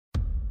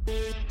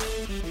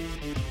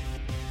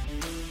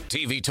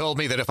TV told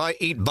me that if I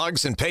eat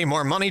bugs and pay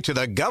more money to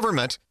the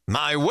government,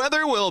 my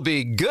weather will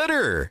be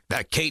gooder.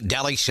 The Kate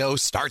Dalley Show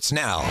starts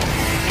now.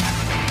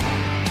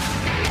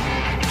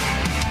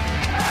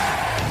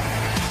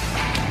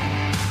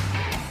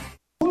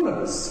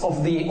 Rulers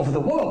of the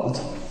world,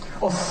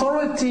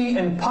 authority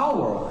and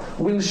power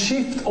will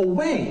shift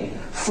away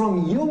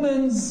from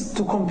humans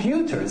to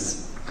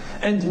computers,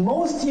 and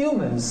most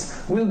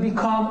humans will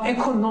become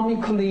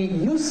economically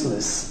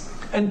useless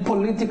and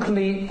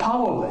politically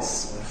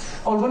powerless.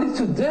 Already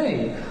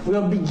today, we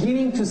are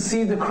beginning to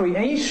see the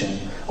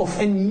creation of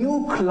a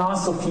new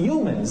class of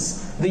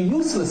humans, the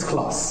useless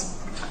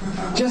class.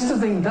 Just as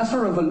the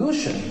Industrial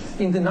Revolution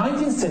in the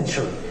 19th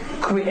century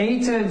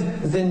created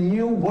the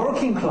new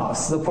working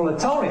class, the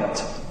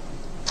proletariat,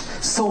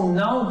 so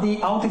now the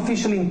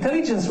artificial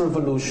intelligence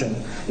revolution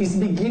is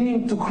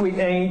beginning to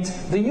create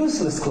the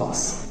useless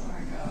class.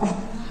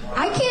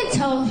 I can't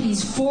tell if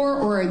he's for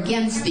or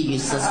against the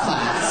useless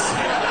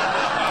class.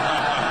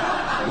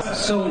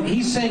 So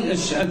he's saying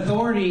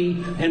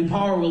authority and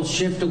power will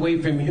shift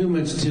away from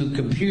humans to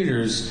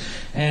computers,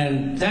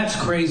 and that's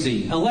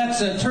crazy.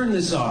 Alexa, turn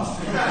this off.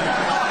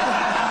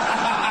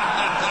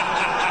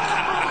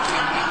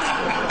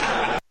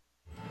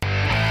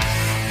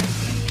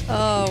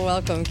 Oh,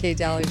 welcome, Kate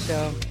Dalley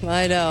Show.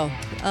 I know.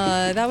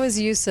 That was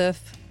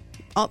Yusuf.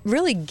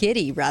 Really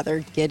giddy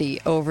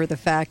over the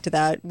fact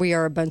that we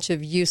are a bunch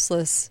of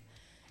useless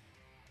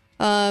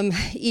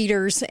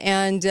eaters,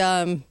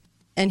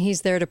 and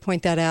he's there to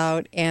point that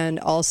out, and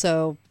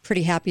also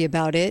pretty happy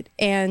about it,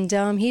 and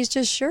he's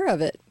just sure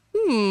of it.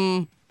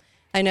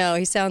 I know,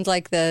 he sounds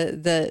like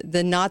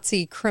the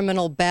Nazi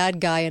criminal bad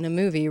guy in a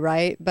movie,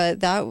 right? But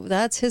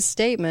that's his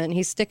statement.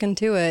 He's sticking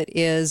to it.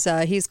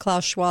 He's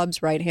Klaus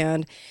Schwab's right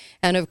hand,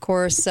 and of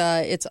course,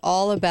 it's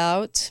all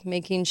about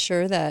making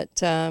sure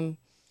that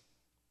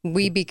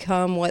we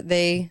become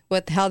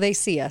how they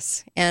see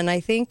us. And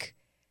I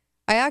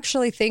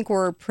actually think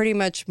we're pretty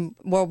much,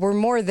 we're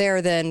more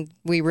there than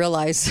we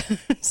realize.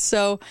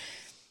 So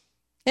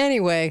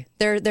anyway,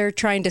 they're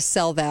trying to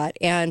sell that,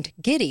 and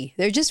giddy.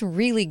 They're just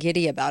really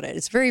giddy about it.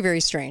 It's very, very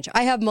strange.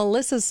 I have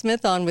Melissa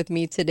Smith on with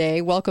me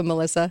today. Welcome,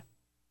 Melissa.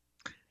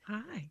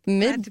 Hi.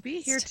 Glad to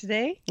be here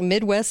today.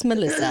 Midwest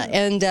Melissa.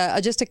 And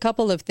just a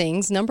couple of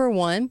things. Number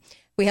one,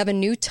 we have a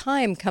new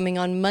time coming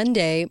on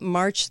Monday,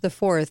 March the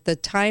 4th. The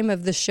time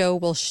of the show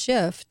will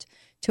shift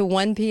to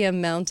 1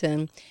 p.m.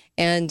 Mountain,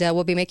 and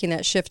we'll be making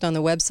that shift on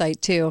the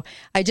website, too.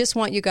 I just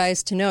want you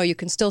guys to know you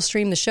can still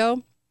stream the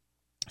show,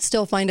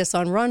 still find us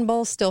on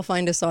Rumble, still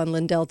find us on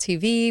Lindell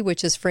TV,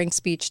 which is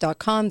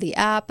frankspeech.com, the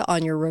app,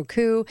 on your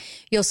Roku.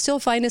 You'll still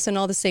find us in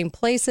all the same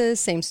places,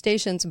 same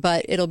stations,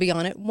 but it'll be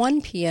on at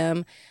 1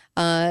 p.m.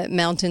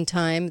 Mountain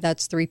Time.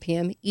 That's 3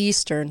 p.m.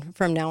 Eastern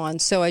from now on.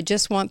 So I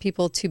just want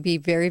people to be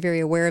very,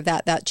 very aware of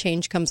that. That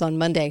change comes on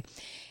Monday.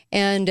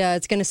 And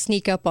it's going to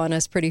sneak up on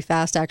us pretty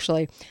fast,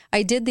 actually.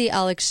 I did the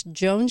Alex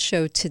Jones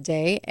show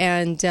today,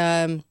 and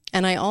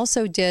I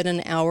also did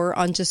an hour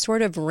on just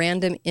sort of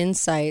random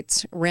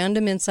insights,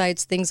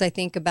 things I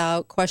think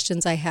about,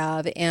 questions I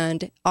have,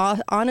 and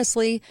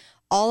honestly,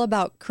 all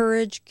about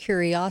courage,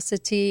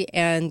 curiosity,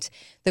 and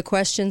the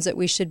questions that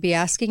we should be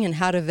asking, and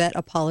how to vet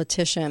a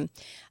politician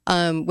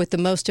with the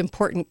most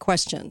important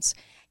questions,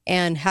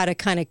 and how to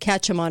kind of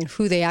catch them on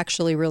who they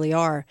actually really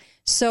are.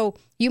 So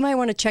you might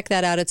want to check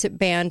that out. It's at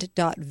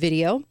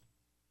band.video.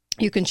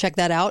 You can check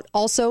that out.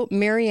 Also,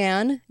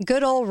 Marianne,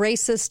 good old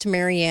racist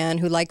Marianne,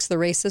 who likes the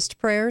racist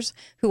prayers,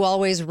 who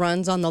always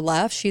runs on the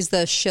left. She's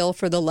the shill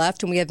for the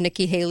left, and we have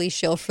Nikki Haley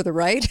shill for the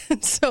right.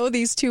 So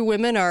these two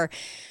women are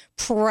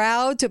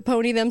proud to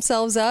pony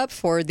themselves up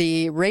for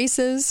the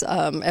races.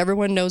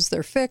 Everyone knows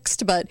they're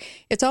fixed, but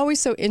it's always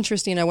so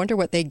interesting. I wonder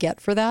what they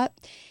get for that.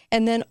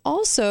 And then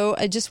also,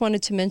 I just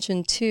wanted to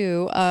mention,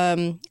 too,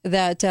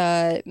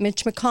 that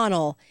Mitch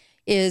McConnell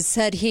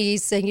said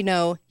he's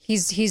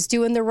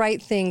doing the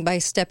right thing by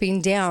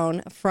stepping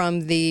down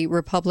from the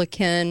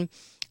Republican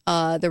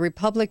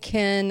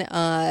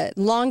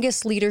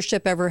longest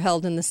leadership ever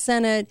held in the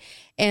Senate.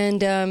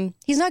 And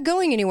he's not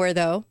going anywhere,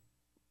 though.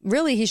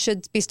 Really, he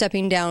should be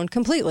stepping down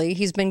completely.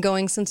 He's been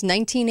going since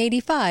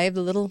 1985,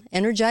 the little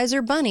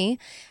Energizer Bunny,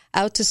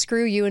 out to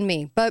screw you and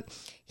me. But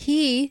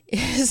he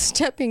is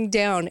stepping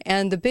down,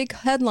 and the big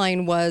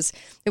headline was,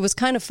 it was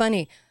kind of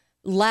funny,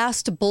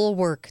 last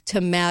bulwark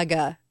to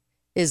MAGA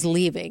is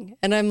leaving.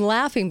 And I'm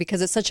laughing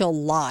because it's such a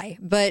lie,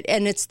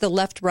 and it's the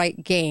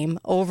left-right game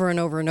over and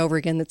over and over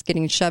again that's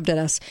getting shoved at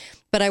us.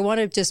 But I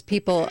wanted just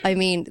people,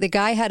 the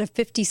guy had a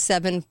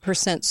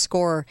 57%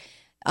 score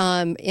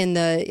in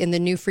the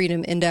new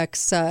Freedom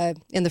Index,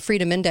 in the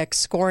Freedom Index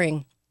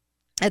scoring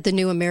at the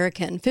New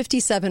American.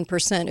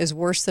 57% is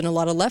worse than a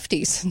lot of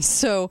lefties. And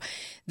so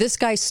this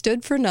guy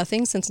stood for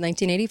nothing since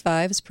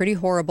 1985, is pretty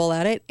horrible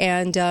at it,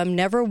 and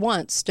never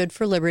once stood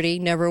for liberty,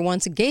 never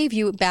once gave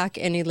you back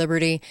any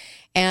liberty,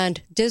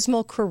 and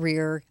dismal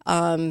career.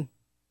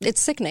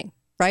 It's sickening,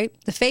 right?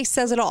 The face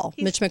says it all,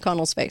 Mitch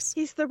McConnell's face.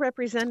 He's the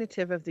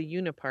representative of the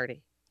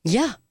Uniparty.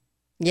 Yeah.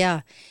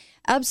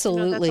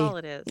 Absolutely. That's all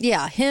it is.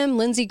 Yeah, him,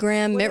 Lindsey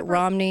Graham, Mitt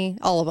Romney,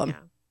 all of them. Yeah.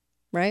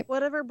 Right?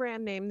 Whatever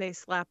brand name they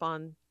slap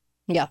on,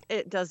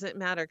 it doesn't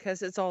matter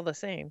because it's all the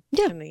same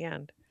in the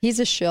end. He's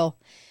a shill.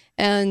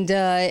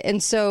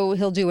 And so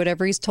he'll do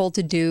whatever he's told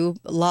to do,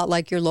 a lot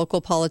like your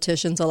local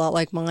politicians, a lot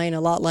like mine,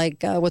 a lot like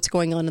what's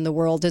going on in the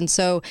world. And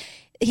so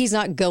he's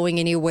not going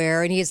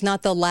anywhere, and he's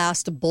not the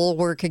last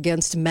bulwark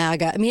against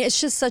MAGA. I mean, it's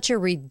just such a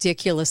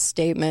ridiculous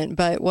statement,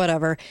 but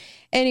whatever.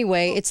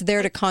 Anyway, it's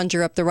there to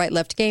conjure up the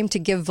right-left game to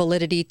give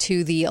validity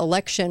to the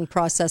election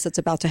process that's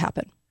about to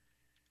happen.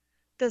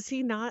 Does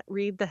he not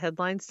read the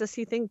headlines? Does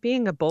he think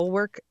being a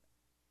bulwark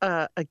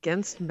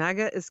against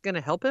MAGA is going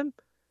to help him?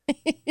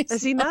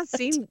 Has he not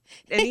seen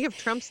any of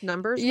Trump's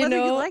numbers? Whether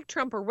you like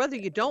Trump or whether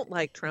you don't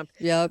like Trump.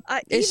 Yep.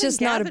 It's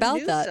just Gavin not about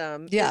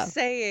Newsom that. is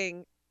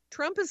saying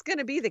Trump is going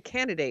to be the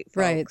candidate,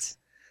 folks.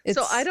 Right.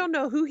 So I don't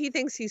know who he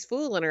thinks he's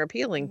fooling or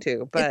appealing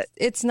to, but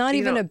it's not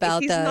even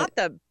about that.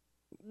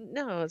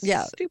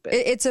 It's stupid.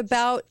 It's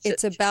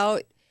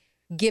about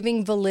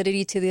giving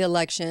validity to the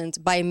elections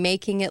by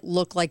making it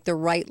look like the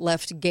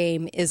right-left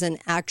game is an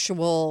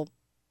actual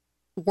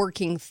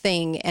working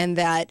thing, and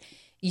that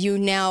you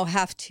now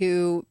have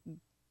to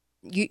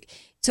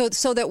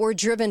so that we're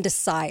driven to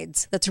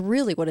sides. That's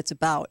really what it's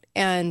about.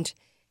 And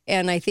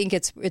I think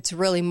it's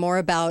really more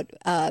about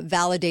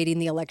validating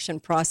the election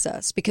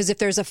process, because if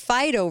there's a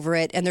fight over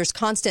it and there's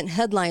constant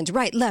headlines,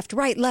 right, left,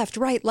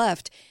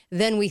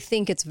 then we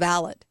think it's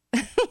valid.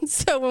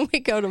 So when we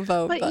go to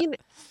vote, but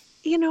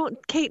you know,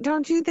 Kate,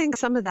 don't you think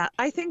some of that?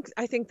 I think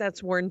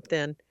that's worn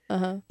thin.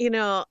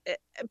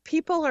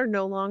 People are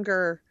no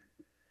longer,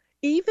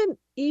 even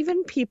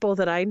people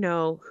that I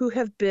know who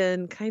have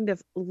been kind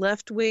of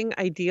left-wing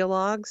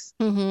ideologues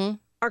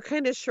are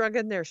kind of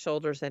shrugging their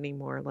shoulders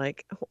anymore.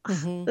 Like,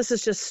 this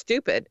is just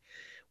stupid.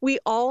 We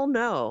all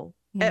know,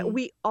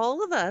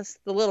 all of us,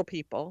 the little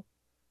people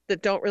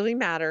that don't really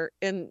matter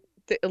in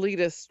the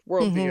elitist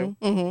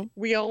worldview,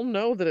 we all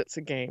know that it's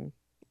a game.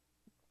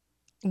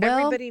 Well,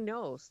 everybody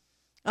knows.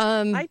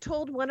 I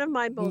told one of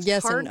my most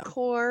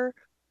hardcore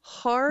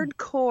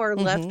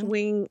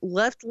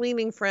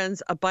left-leaning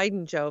friends a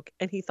Biden joke,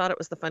 and he thought it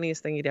was the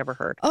funniest thing he'd ever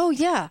heard. Oh,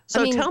 yeah.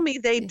 So tell me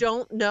they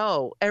don't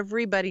know.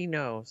 Everybody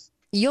knows.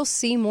 You'll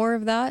see more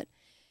of that,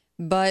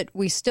 but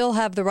we still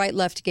have the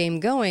right-left game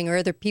going, or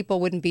other people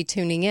wouldn't be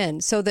tuning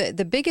in. So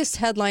the biggest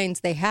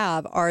headlines they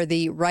have are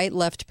the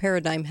right-left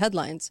paradigm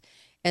headlines.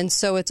 And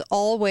so it's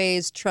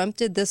always Trump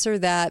did this or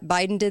that,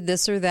 Biden did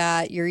this or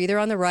that. You're either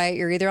on the right,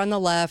 you're either on the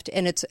left,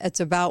 and it's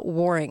about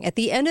warring. At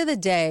the end of the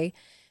day,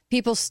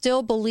 people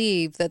still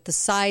believe that the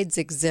sides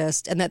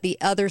exist and that the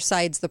other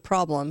side's the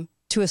problem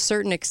to a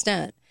certain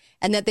extent,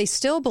 and that they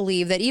still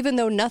believe that even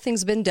though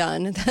nothing's been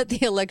done, that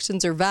the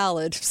elections are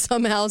valid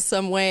somehow,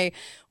 some way,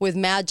 with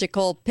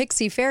magical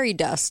pixie fairy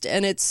dust.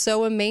 And it's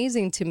so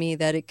amazing to me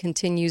that it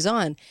continues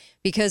on,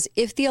 because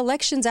if the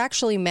elections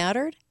actually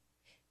mattered,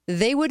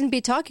 they wouldn't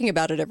be talking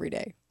about it every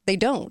day. They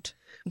don't.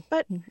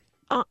 But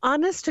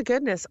honest to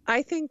goodness,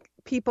 I think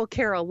people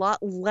care a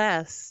lot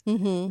less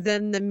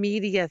than the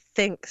media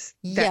thinks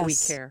that we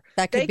care.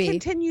 That could be. They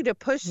continue to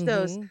push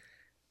those.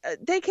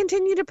 They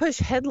continue to push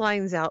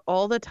headlines out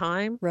all the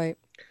time. Right.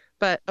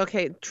 But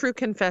okay, true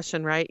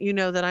confession, right? You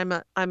know that I'm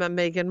a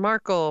Meghan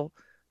Markle,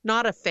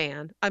 not a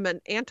fan. I'm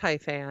an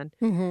anti-fan.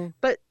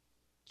 But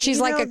she's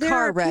like a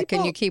car wreck,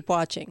 and you keep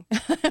watching,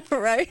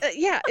 right?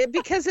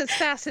 Because it's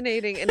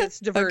fascinating and it's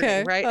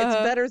diverting, right? It's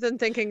better than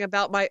thinking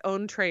about my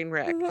own train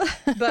wreck.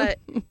 But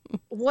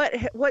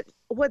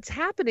what's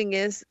happening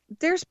is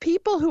there's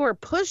people who are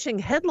pushing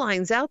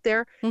headlines out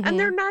there, and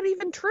they're not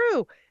even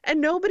true,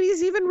 and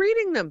nobody's even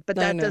reading them. But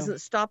that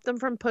doesn't stop them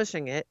from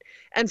pushing it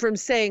and from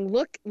saying,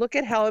 look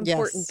at how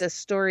important this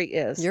story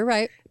is. You're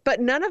right. But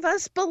none of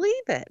us believe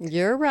it.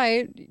 You're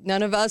right.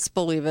 None of us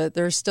believe it.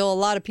 There's still a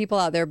lot of people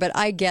out there, but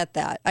I get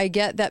that. I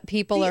get that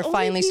people are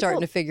finally starting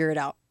to figure it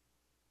out.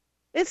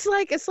 It's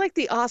like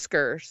the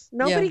Oscars.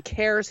 Nobody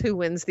cares who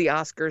wins the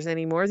Oscars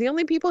anymore. The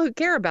only people who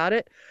care about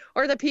it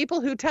are the people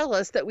who tell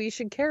us that we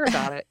should care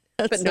about it.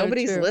 But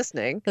nobody's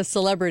listening. The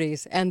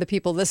celebrities and the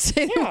people that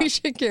say that we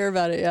should care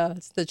about it. Yeah,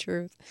 it's the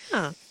truth.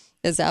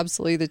 It's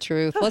absolutely the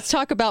truth. Let's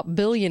talk about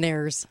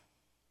billionaires.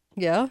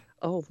 Yeah.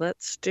 Oh,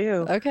 let's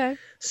do. Okay.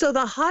 So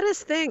the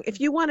hottest thing, if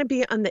you want to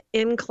be on the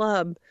in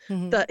club,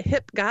 the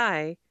hip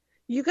guy,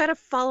 you got to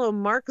follow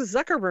Mark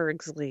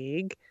Zuckerberg's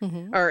league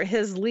or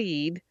his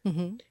lead.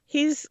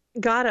 He's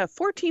got a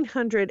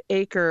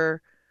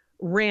 1,400-acre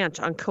ranch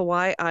on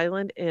Kauai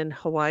Island in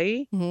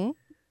Hawaii.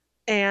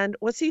 And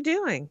what's he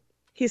doing?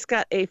 He's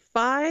got a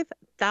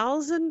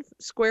 5,000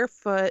 square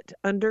foot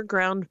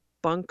underground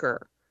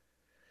bunker.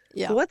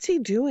 Yeah. What's he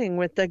doing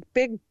with the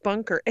big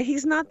bunker? And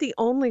he's not the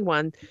only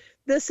one.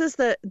 This is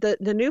the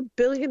new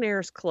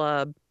Billionaires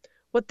Club.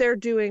 What they're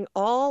doing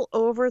all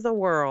over the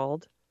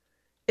world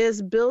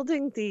is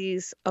building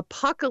these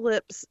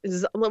apocalypse,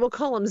 we'll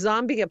call them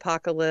zombie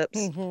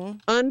apocalypse,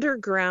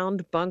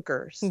 underground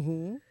bunkers.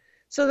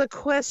 So the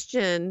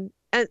question,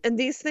 and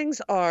these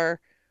things are,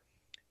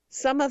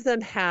 some of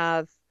them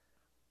have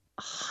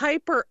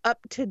hyper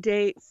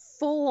up-to-date,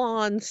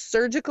 full-on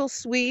surgical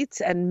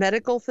suites and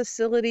medical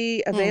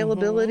facility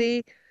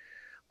availability.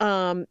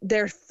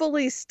 They're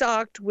fully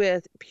stocked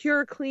with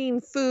pure,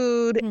 clean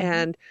food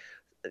and,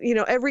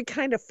 every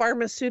kind of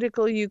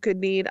pharmaceutical you could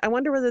need. I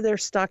wonder whether they're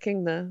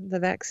stocking the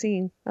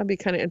vaccine. That'd be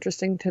kind of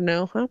interesting to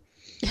know, huh?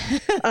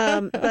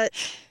 But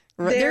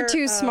they're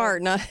too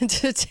smart not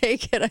to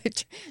take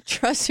it.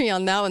 Trust me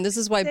on that one. This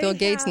is why Bill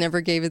Gates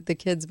never gave the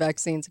kids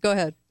vaccines. Go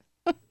ahead.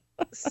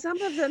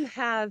 Some of them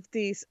have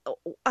these.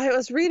 I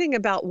was reading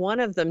about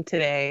one of them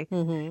today.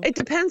 It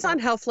depends on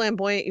how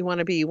flamboyant you want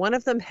to be. One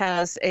of them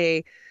has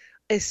a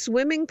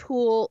swimming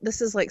pool.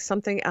 This is like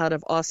something out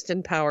of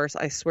Austin Powers,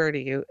 I swear to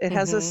you. It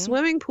has a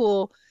swimming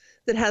pool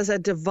that has a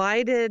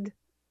divided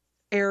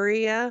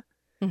area,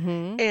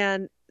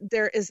 and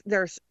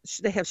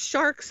they have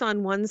sharks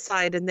on one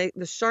side, and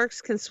the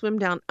sharks can swim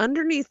down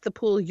underneath the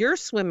pool you're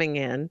swimming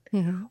in,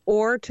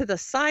 or to the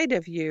side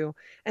of you,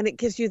 and it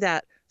gives you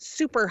that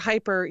super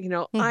hyper,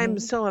 I'm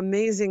so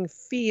amazing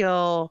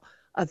feel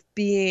of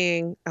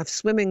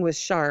swimming with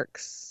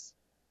sharks.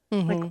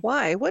 Like,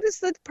 why? What is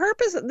the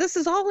purpose? This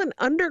is all an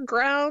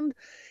underground,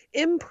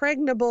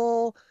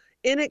 impregnable,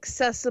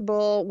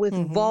 inaccessible, with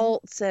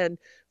vaults and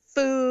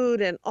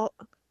food and all.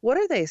 What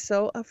are they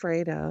so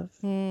afraid of?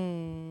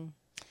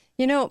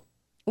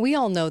 We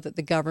all know that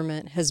the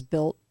government has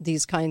built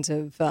these kinds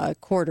of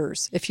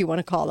quarters, if you want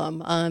to call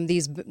them,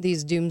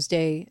 these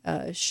doomsday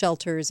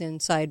shelters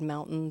inside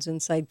mountains,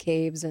 inside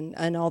caves,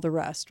 and all the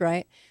rest,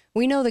 right?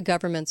 We know the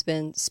government's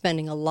been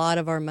spending a lot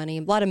of our money,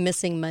 a lot of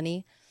missing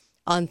money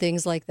on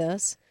things like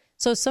this.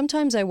 So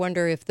sometimes I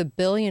wonder if the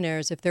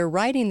billionaires, if they're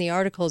writing the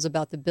articles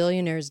about the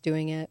billionaires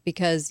doing it,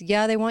 because,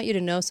 they want you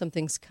to know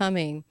something's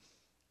coming.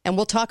 And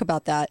we'll talk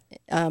about that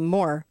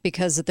more,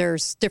 because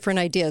there's different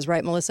ideas,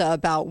 right, Melissa,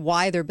 about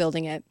why they're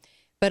building it.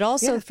 But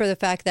also for the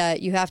fact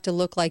that you have to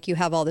look like you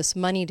have all this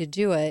money to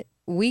do it.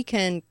 We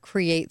can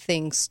create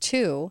things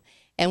too,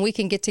 and we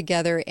can get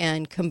together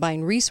and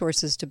combine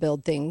resources to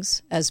build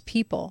things as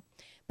people.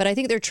 But I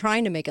think they're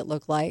trying to make it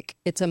look like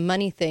it's a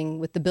money thing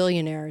with the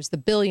billionaires. The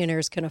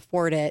billionaires can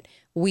afford it.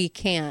 We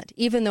can't,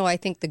 even though I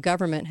think the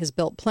government has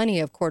built plenty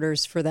of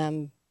quarters for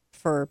them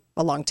for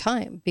a long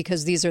time,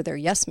 because these are their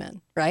yes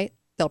men, right?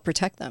 They'll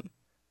protect them.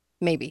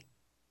 Maybe.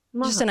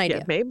 Just an idea.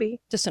 Yeah, maybe.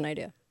 Just an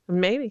idea.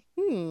 Maybe.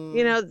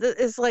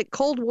 It's like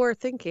Cold War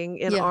thinking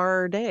in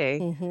our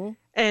day.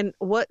 And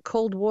what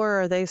Cold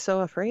War are they so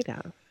afraid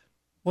of?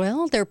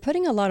 Well, they're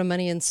putting a lot of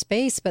money in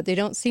space, but they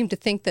don't seem to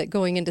think that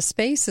going into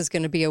space is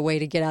going to be a way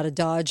to get out of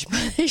Dodge.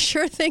 But they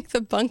sure think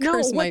the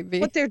bunkers might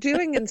be. What they're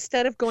doing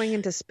instead of going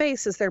into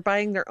space is they're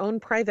buying their own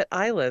private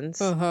islands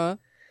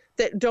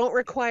that don't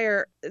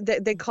require,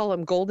 they call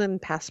them golden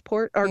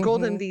passport or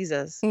golden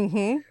visas.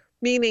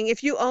 Meaning,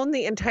 if you own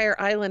the entire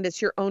island,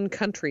 it's your own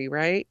country,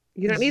 right?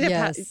 You don't need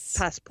a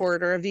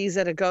passport or a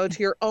visa to go to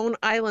your own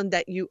island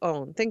that you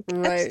own. Think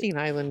Epstein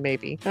Island,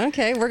 maybe.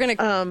 Okay, we're gonna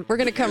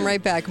come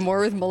right back.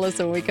 More with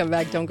Melissa when we come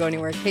back. Don't go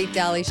anywhere. Kate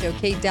Dalley Show,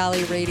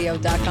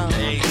 KateDalleyRadio.com.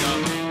 There you go.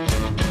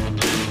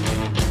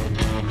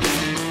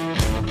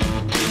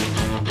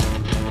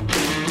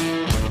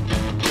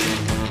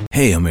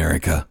 Hey,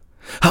 America.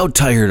 How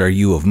tired are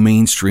you of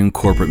mainstream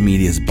corporate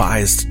media's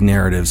biased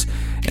narratives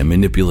and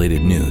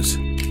manipulated news?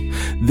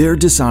 Their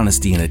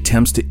dishonesty and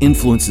attempts to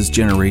influence this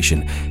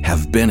generation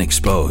have been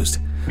exposed,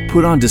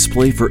 put on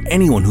display for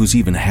anyone who's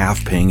even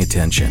half paying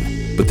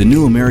attention. But the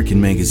New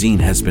American Magazine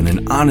has been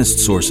an honest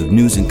source of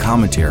news and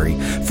commentary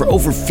for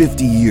over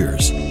 50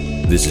 years.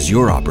 This is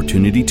your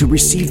opportunity to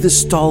receive the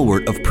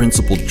stalwart of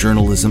principled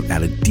journalism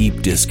at a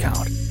deep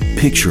discount.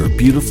 Picture a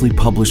beautifully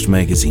published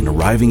magazine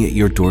arriving at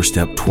your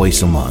doorstep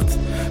twice a month,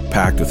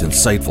 packed with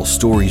insightful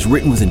stories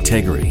written with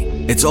integrity.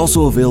 It's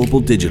also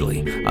available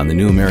digitally on the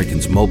New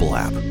American's mobile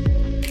app.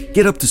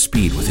 Get up to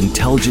speed with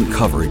intelligent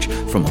coverage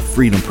from a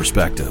freedom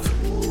perspective.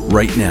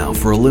 Right now,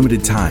 for a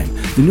limited time,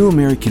 the New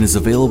American is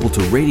available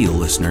to radio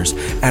listeners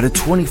at a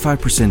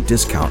 25%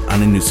 discount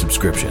on a new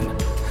subscription.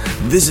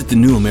 Visit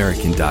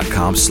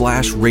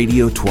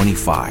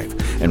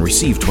thenewamerican.com/radio25 and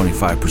receive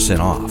 25%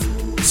 off.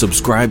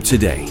 Subscribe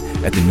today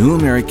at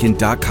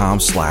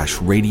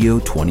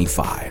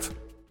thenewamerican.com/radio25.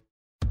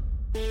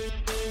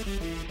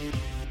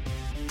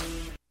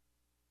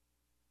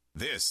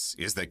 This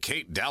is the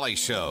Kate Dalley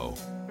Show.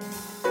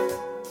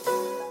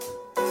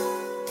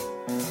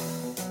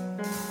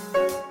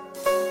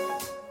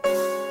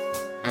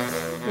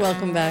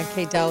 Welcome back,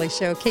 Kate Dalley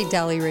Show,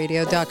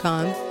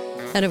 KateDalleyRadio.com.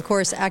 And of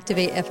course,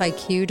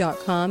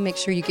 ActivateFIQ.com. Make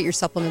sure you get your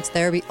supplements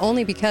there,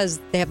 only because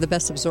they have the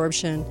best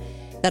absorption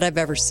that I've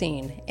ever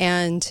seen.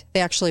 And they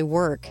actually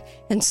work.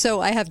 And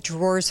so I have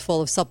drawers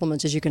full of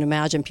supplements, as you can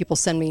imagine. People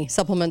send me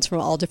supplements from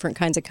all different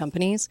kinds of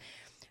companies.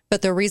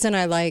 But the reason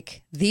I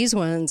like these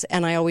ones,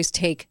 and I always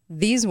take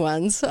these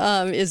ones,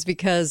 is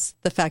because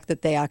the fact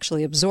that they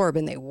actually absorb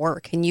and they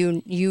work. And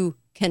you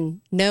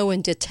can know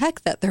and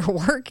detect that they're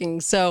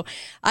working. So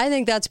I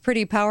think that's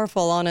pretty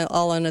powerful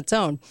all on its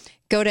own.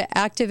 Go to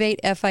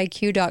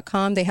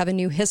ActivateFIQ.com. They have a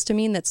new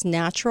histamine that's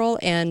natural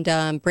and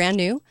brand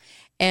new.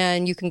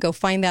 And you can go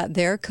find that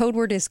there. Code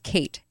word is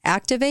Kate.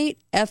 Activate,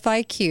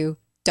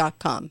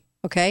 FIQ.com.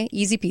 Okay?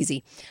 Easy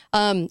peasy.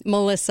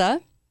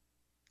 Melissa,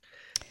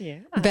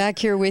 back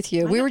here with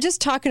you. We were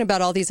just talking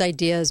about all these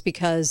ideas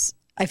because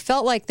I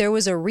felt like there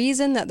was a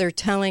reason that they're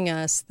telling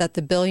us that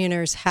the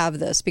billionaires have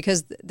this,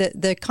 because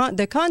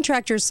the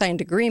contractors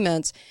signed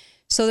agreements.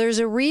 So there's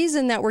a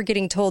reason that we're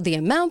getting told the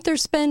amount they're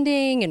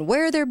spending and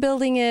where they're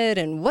building it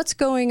and what's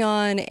going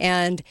on.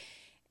 And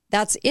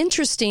that's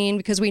interesting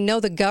because we know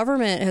the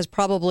government has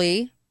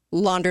probably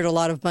laundered a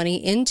lot of money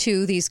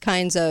into these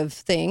kinds of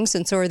things.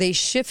 And so are they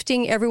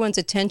shifting everyone's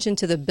attention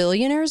to the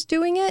billionaires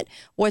doing it?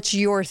 What's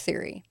your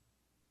theory?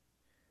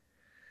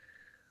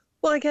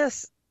 Well, I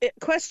guess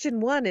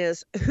question one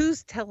is,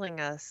 who's telling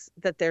us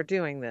that they're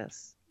doing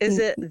this? Is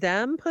it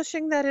them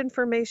pushing that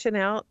information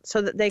out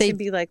so that they can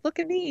be like, look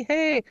at me,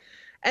 hey.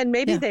 And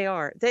maybe they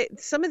are.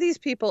 Some of these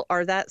people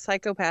are that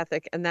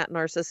psychopathic and that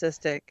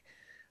narcissistic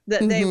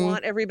that they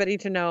want everybody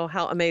to know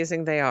how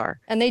amazing they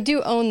are. And they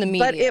do own the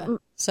media.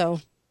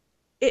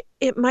 But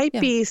it might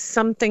be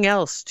something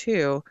else,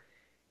 too.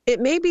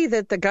 It may be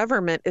that the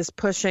government is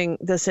pushing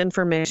this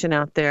information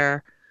out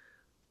there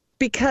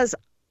because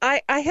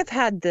I have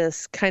had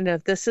this kind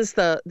of, this is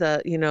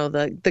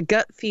the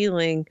gut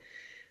feeling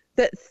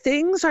that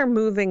things are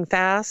moving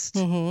fast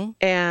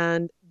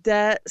and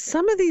that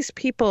some of these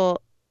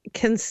people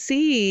can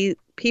see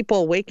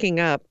people waking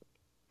up.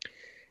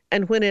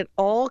 And when it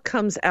all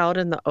comes out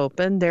in the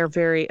open, they're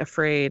very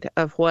afraid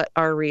of what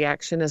our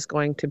reaction is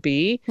going to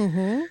be.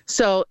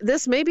 So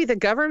this may be the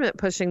government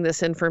pushing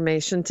this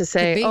information to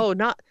say,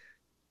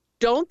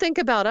 don't think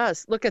about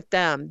us. Look at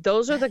them.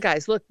 Those are the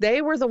guys. Look,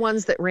 they were the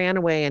ones that ran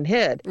away and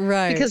hid.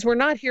 Right. Because we're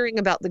not hearing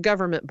about the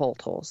government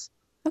bolt holes.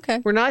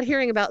 Okay. We're not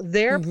hearing about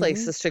their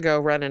places to go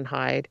run and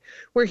hide.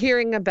 We're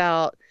hearing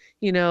about,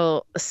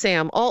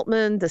 Sam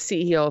Altman, the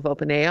CEO of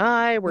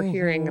OpenAI. We're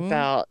hearing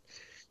about,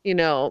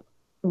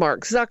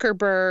 Mark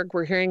Zuckerberg.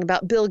 We're hearing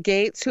about Bill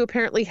Gates, who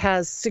apparently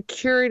has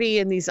security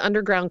in these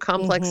underground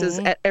complexes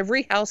at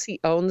every house he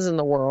owns in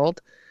the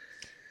world.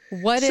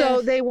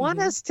 So they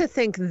want us to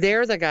think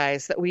they're the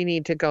guys that we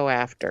need to go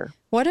after.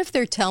 What if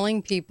they're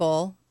telling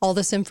people all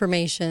this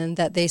information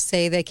that they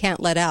say they can't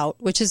let out,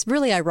 which is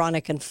really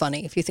ironic and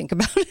funny if you think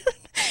about it.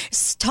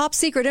 It's top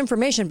secret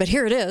information, but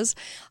here it is.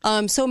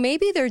 So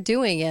maybe they're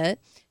doing it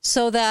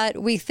so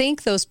that we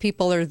think those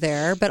people are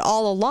there, but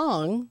all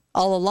along,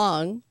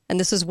 and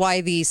this is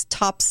why these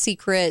top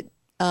secret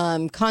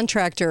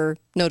contractor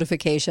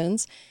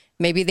notifications,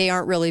 maybe they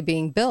aren't really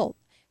being built.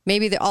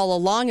 Maybe all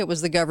along it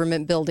was the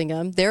government building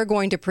them. They're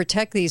going to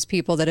protect these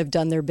people that have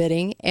done their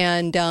bidding.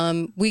 And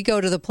we go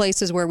to the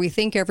places where we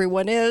think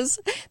everyone is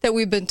that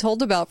we've been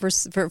told about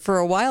for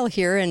a while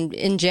here. And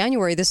in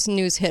January, this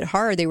news hit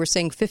hard. They were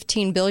saying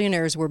 15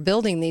 billionaires were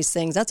building these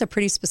things. That's a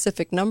pretty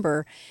specific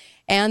number.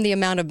 And the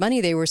amount of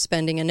money they were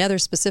spending, another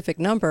specific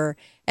number.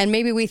 And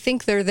maybe we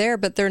think they're there,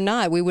 but they're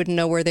not. We wouldn't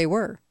know where they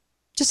were.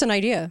 Just an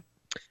idea.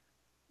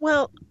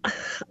 Well,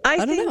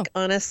 I think,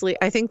 honestly,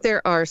 I think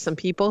there are some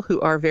people who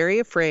are very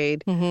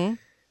afraid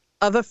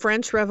of a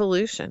French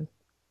Revolution.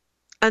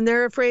 And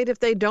they're afraid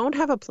if they don't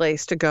have a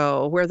place to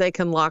go where they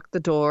can lock the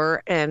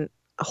door and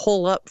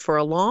hole up for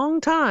a long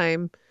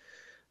time,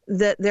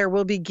 that there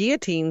will be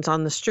guillotines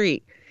on the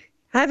street.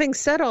 Having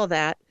said all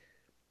that,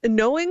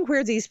 knowing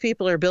where these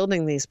people are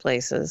building these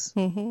places,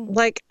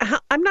 like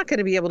I'm not going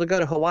to be able to go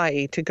to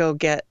Hawaii to go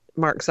get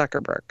Mark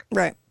Zuckerberg.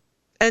 Right.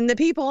 And the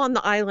people on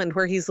the island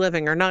where he's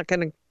living are not going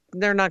to,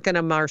 they're not going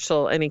to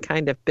marshal any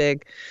kind of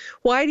big.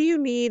 Why do you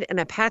need an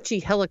Apache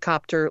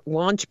helicopter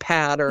launch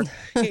pad or,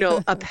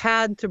 a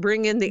pad to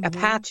bring in the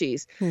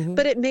Apaches?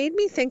 But it made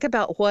me think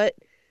about what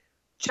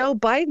Joe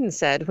Biden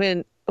said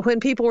when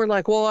people were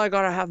like, well, I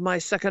got to have my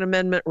Second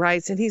Amendment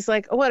rights. And he's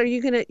like, what are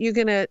you going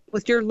to,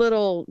 with your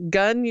little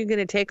gun, you're going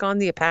to take on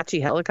the Apache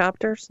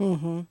helicopters?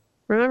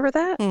 Remember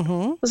that?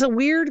 It was a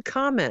weird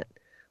comment.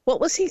 What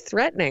was he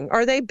threatening?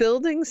 Are they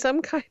building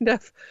some kind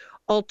of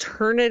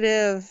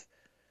alternative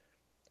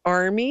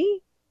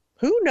army?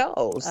 Who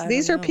knows?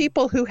 These are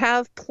people who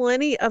have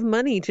plenty of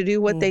money to do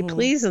what they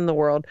please in the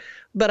world.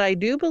 But I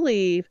do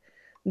believe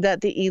that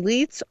the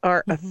elites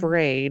are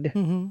afraid.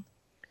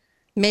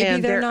 Maybe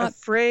and they're not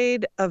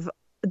afraid of.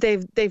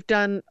 They've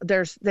done.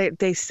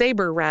 They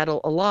saber rattle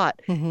a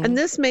lot, and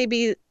this may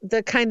be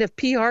the kind of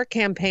PR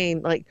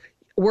campaign like,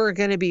 we're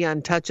going to be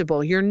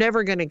untouchable. You're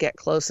never going to get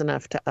close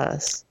enough to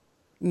us.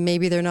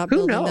 Maybe they're not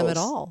building them at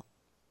all.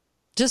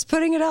 Just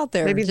putting it out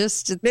there. Maybe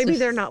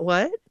they're not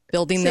what?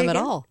 Building them at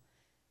all.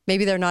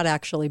 Maybe they're not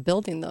actually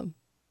building them.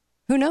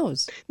 Who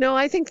knows? No,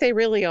 I think they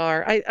really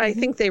are. I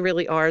think they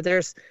really are.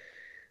 There's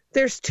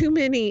too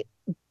many.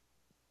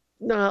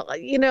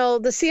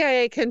 The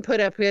CIA can put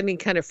up any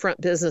kind of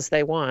front business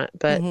they want,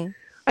 but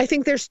I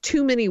think there's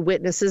too many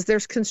witnesses.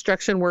 There's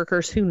construction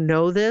workers who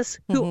know this,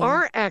 who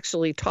are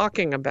actually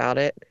talking about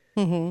it.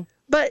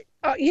 But,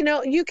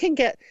 you can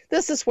get,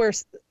 this is where,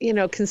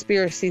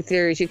 conspiracy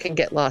theories you can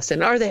get lost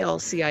in. Are they all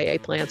CIA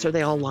plants? Are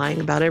they all lying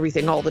about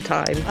everything all the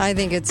time? I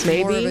think it's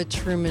more of a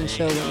Truman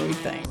Show than we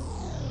think.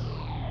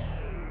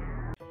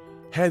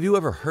 Have you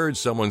ever heard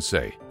someone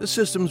say, the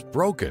system's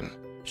broken?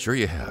 Sure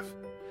you have.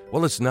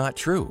 Well, it's not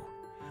true.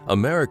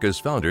 America's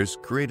founders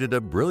created a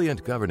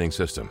brilliant governing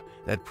system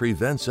that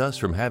prevents us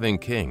from having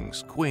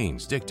kings,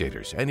 queens,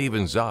 dictators, and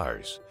even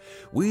czars.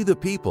 We, the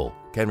people,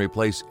 can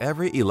replace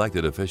every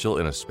elected official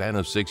in a span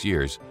of 6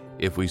 years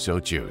if we so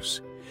choose.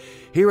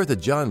 Here at the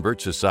John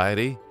Birch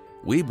Society,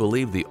 we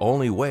believe the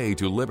only way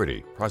to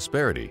liberty,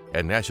 prosperity,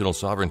 and national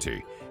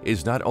sovereignty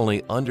is not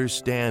only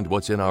understand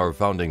what's in our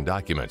founding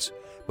documents,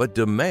 but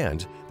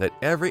demand that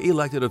every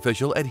elected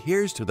official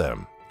adheres to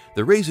them.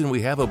 The reason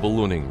we have a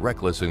ballooning,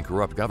 reckless, and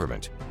corrupt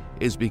government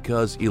is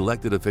because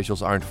elected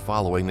officials aren't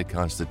following the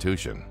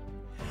Constitution.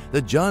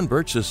 The John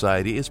Birch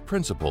Society is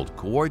principled,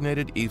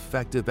 coordinated,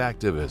 effective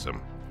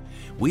activism.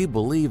 We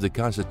believe the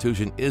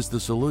Constitution is the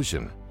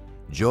solution.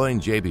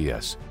 Join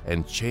JBS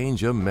and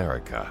change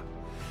America.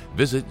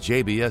 Visit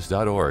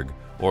jbs.org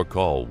or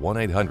call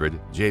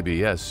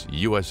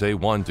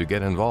 1-800-JBS-USA1 to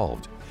get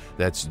involved.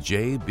 That's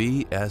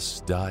jbs.org.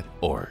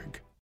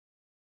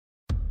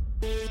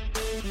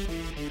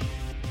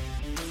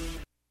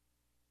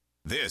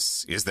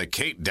 This is the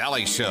Kate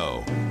Dalley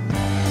Show.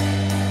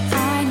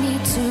 I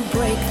need to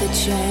break the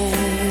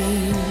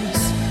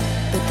chains,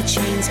 but the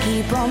chains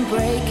keep on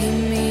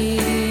breaking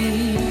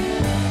me.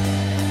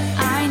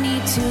 I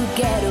need to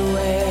get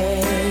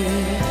away,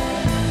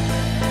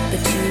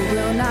 but you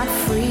will not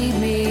free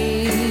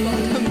me.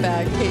 Welcome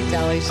back, Kate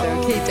Dalley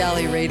Show,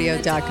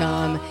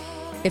 KateDalleyRadio.com.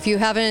 If you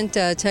haven't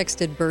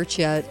texted Birch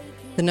yet,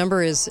 the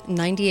number is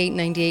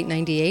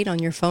 989898 on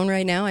your phone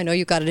right now. I know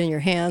you got it in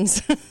your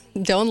hands.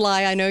 Don't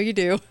lie. I know you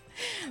do.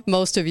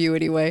 Most of you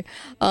anyway.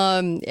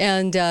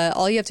 And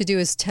all you have to do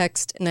is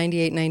text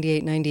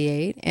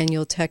 989898 and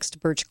you'll text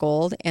Birch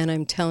Gold. And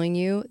I'm telling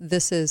you,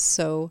 this is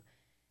so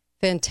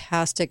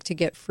fantastic to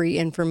get free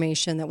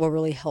information that will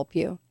really help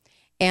you.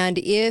 And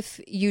if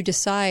you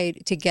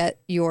decide to get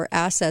your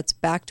assets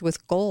backed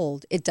with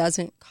gold, it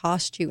doesn't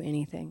cost you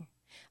anything.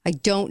 I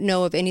don't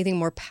know of anything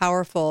more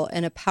powerful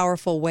and a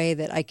powerful way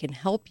that I can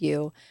help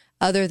you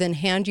other than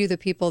hand you the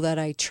people that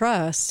I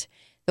trust,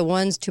 the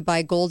ones to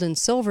buy gold and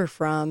silver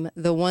from,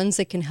 the ones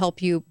that can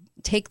help you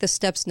take the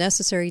steps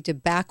necessary to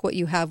back what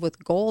you have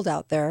with gold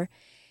out there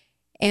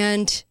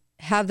and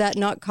have that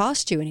not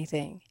cost you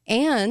anything.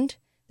 And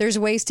there's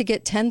ways to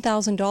get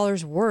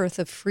 $10,000 worth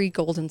of free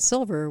gold and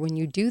silver when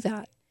you do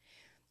that.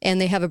 And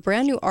they have a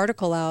brand new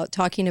article out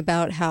talking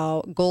about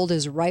how gold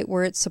is right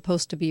where it's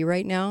supposed to be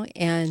right now.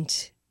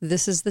 And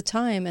this is the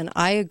time. And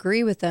I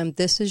agree with them.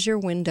 This is your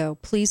window.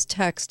 Please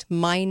text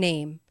my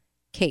name,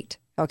 Kate,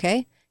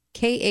 okay?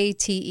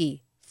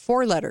 Kate,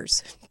 4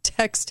 letters.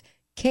 Text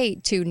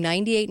Kate to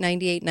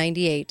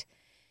 989898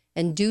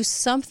 and do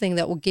something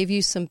that will give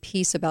you some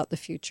peace about the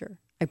future.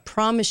 I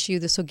promise you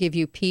this will give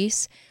you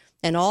peace.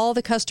 And all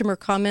the customer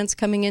comments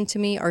coming into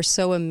me are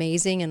so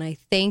amazing. And I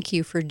thank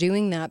you for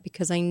doing that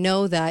because I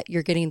know that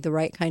you're getting the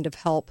right kind of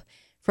help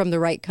from the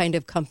right kind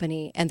of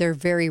company. And they're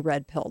very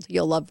red-pilled.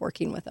 You'll love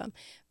working with them.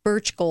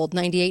 Birch Gold,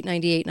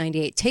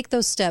 989898. Take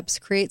those steps.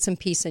 Create some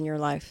peace in your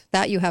life.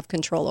 That you have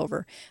control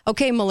over.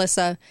 Okay,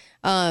 Melissa,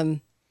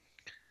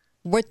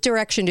 what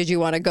direction did you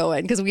want to go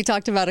in? Because we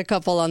talked about a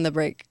couple on the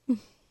break.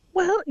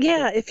 Well,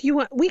 yeah, if you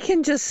want, we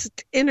can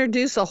just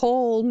introduce a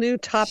whole new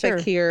topic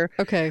here.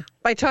 Okay.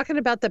 By talking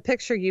about the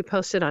picture you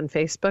posted on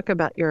Facebook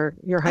about your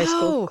high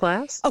school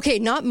class. Okay,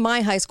 not my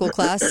high school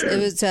class. It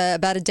was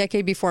about a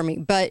decade before me,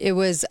 but it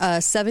was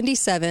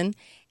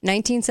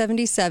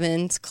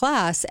 1977's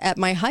class at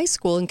my high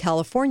school in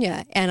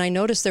California. And I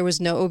noticed there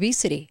was no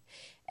obesity.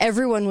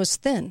 Everyone was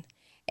thin.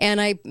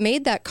 And I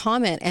made that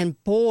comment,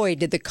 and boy,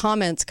 did the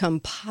comments come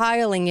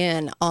piling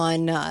in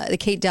on the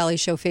Kate Dalley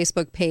Show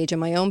Facebook page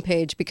and my own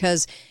page,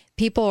 because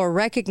people are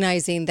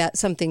recognizing that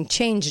something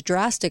changed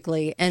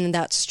drastically, and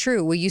that's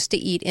true. We used to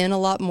eat in a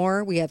lot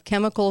more. We have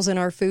chemicals in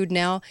our food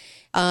now.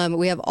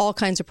 We have all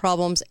kinds of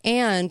problems,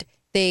 and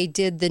they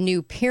did the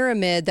new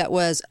pyramid that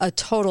was a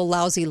total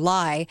lousy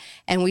lie,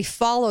 and we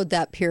followed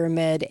that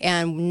pyramid,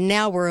 and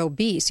now we're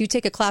obese. You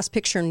take a class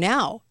picture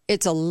now,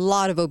 it's a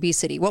lot of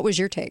obesity. What was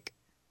your take?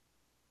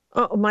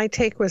 Oh, my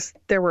take was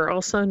there were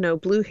also no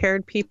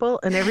blue-haired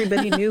people, and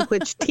everybody knew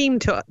which team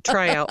to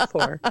try out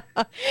for.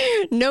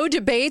 No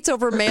debates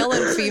over male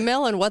and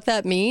female and what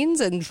that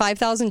means and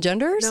 5,000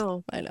 genders?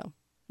 No. I know.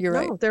 You're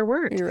right. No, there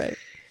weren't. You're right.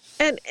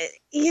 And,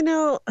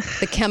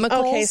 the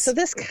chemicals. Okay, so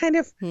this kind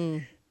of,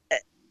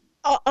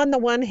 on the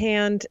one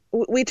hand,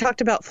 we talked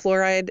about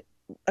fluoride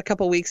a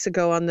couple weeks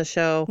ago on the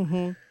show.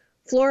 Mm-hmm.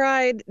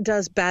 Fluoride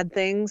does bad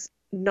things,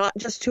 not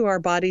just to our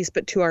bodies,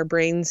 but to our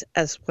brains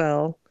as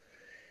well.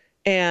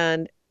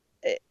 And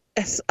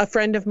a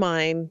friend of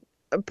mine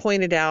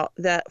pointed out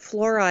that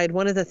fluoride,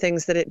 one of the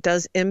things that it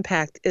does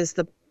impact is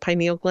the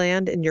pineal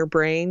gland in your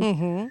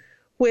brain,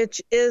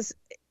 which is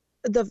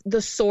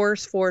the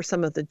source for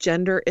some of the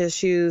gender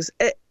issues.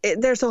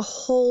 There's a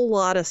whole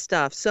lot of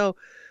stuff. So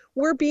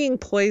we're being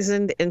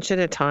poisoned inch at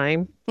a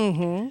time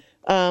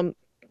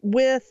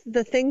with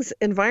the things,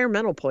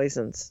 environmental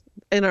poisons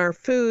in our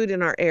food,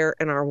 in our air,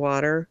 in our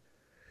water.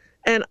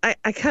 And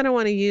I kind of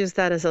want to use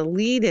that as a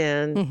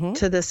lead-in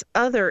to this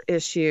other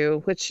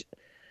issue, which,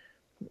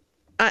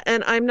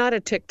 and I'm not a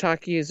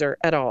TikTok user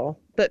at all,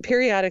 but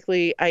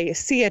periodically I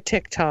see a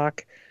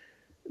TikTok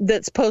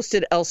that's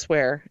posted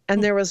elsewhere.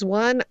 And there was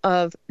one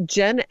of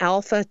Gen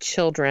Alpha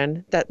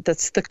children,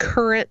 that's the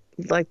current,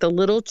 like the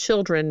little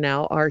children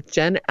now are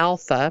Gen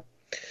Alpha.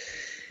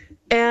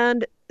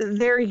 And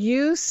their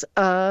use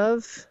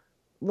of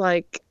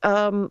like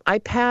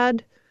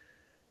iPad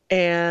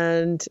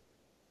and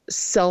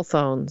cell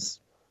phones.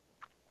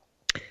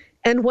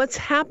 And what's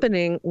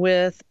happening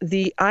with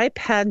the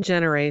iPad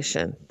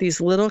generation, these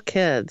little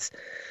kids,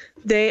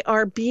 they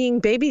are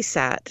being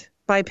babysat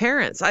by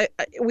parents.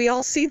 We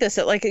all see this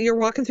at, like, you're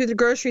walking through the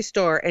grocery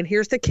store and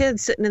here's the kid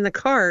sitting in the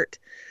cart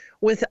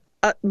with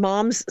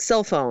mom's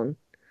cell phone.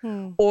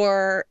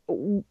 Or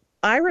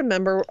I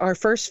remember our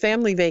first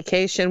family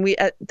vacation,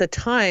 at the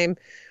time,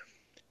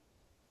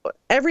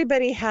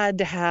 everybody had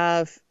to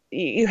have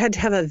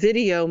a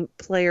video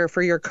player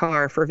for your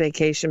car for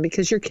vacation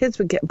because your kids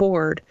would get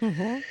bored.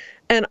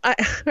 And I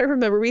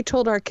remember we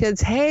told our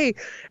kids, hey,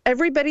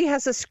 everybody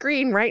has a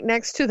screen right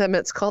next to them.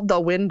 It's called the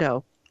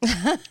window.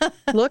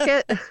 Look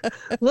at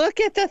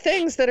the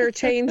things that are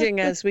changing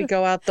as we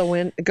go out the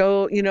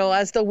window.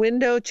 As the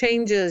window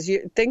changes,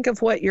 you think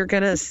of what you're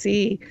going to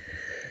see.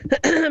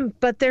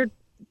 But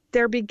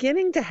they're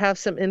beginning to have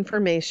some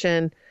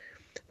information.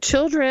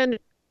 Children,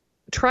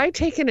 try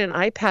taking an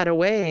iPad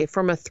away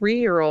from a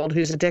 3-year-old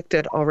who's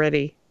addicted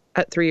already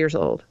at 3 years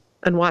old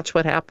and watch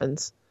what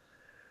happens.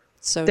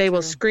 So they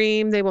will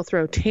scream, they will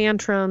throw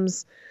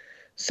tantrums.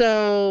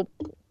 So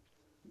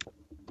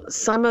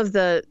some of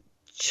the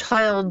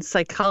child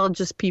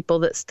psychologist people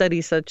that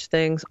study such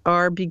things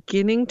are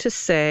beginning to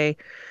say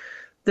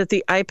that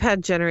the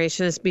iPad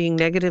generation is being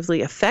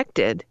negatively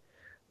affected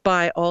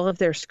by all of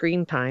their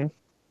screen time.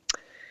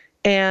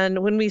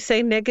 And when we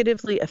say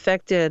negatively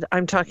affected,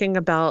 I'm talking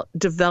about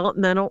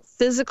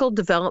physical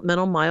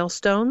developmental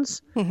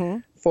milestones.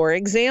 For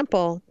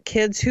example,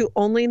 kids who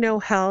only know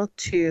how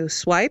to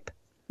swipe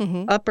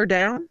up or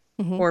down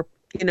or,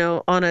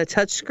 on a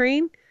touch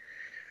screen.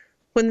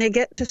 When they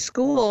get to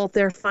school,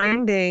 they're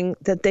finding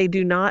that they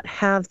do not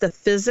have the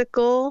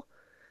physical,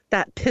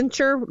 that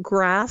pincher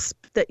grasp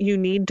that you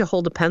need to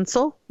hold a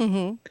pencil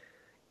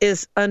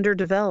is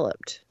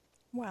underdeveloped.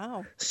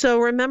 Wow. So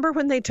remember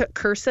when they took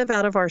cursive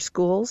out of our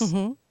schools?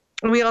 And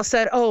we all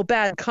said, oh,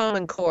 bad,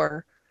 Common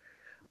Core.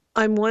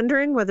 I'm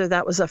wondering whether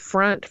that was a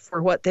front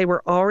for what they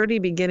were already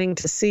beginning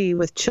to see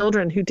with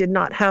children who did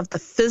not have the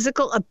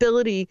physical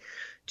ability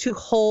to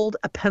hold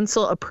a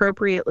pencil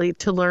appropriately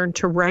to learn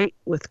to write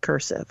with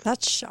cursive.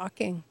 That's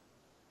shocking.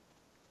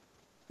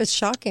 It's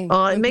shocking.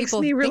 It makes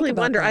me really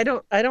wonder.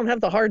 That. I don't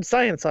have the hard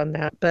science on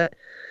that, but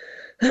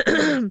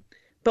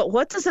but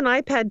what does an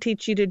iPad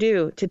teach you to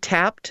do? To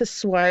tap, to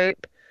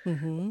swipe.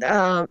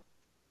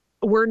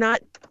 We're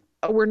not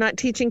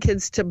teaching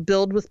kids to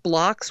build with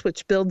blocks,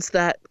 which builds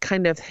that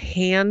kind of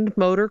hand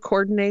motor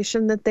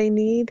coordination that they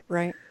need.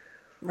 Right.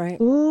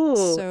 Ooh,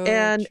 so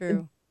and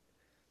true.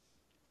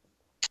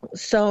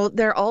 So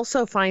they're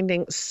also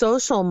finding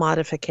social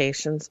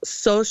modifications,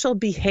 social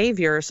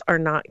behaviors are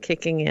not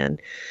kicking in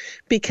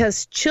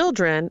because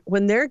children,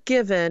 when they're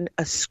given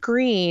a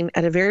screen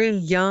at a very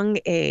young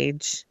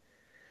age,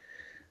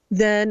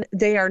 then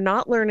they are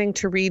not learning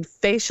to read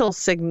facial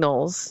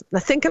signals. Now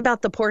think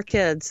about the poor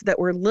kids that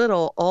were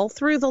little all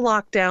through the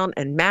lockdown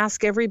and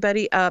mask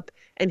everybody up,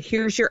 and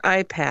here's your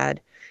iPad.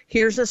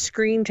 Here's a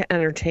screen to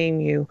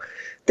entertain you.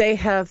 They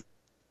have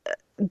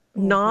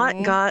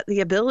not got the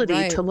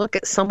ability to look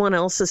at someone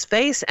else's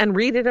face and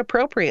read it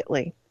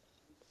appropriately.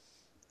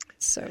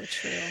 So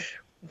true.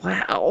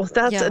 Wow,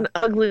 that's an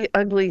ugly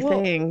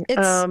thing.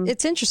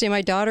 It's interesting.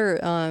 My daughter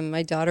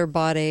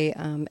bought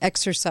a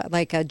exercise,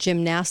 like a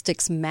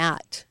gymnastics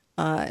mat,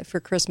 for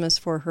Christmas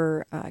for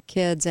her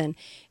kids, and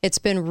it's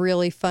been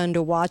really fun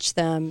to watch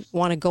them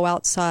want to go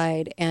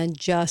outside and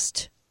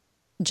just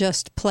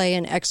play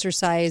and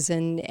exercise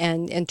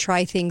and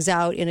try things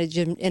out in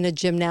a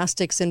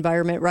gymnastics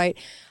environment, right,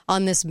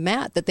 on this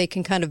mat that they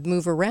can kind of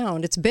move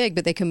around. It's big,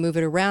 but they can move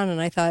it around.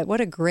 And I thought, what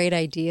a great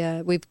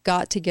idea. We've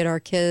got to get our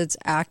kids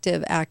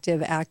active.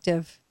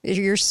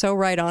 You're so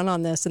right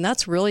on this. And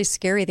that's really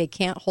scary. They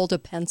can't hold a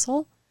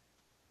pencil.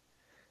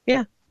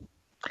 Yeah.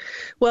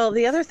 Well,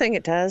 the other thing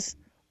it does,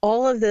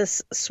 all of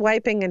this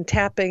swiping and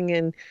tapping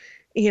and,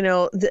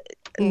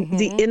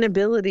 the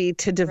inability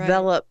to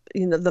develop,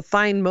 the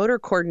fine motor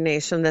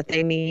coordination that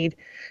they need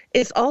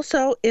is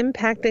also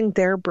impacting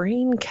their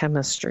brain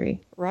chemistry.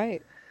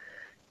 Right.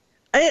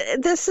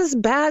 This is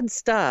bad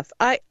stuff.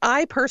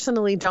 I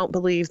personally don't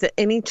believe that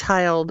any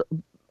child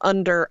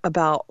under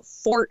about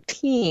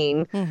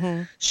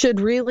 14 should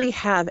really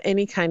have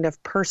any kind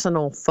of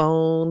personal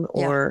phone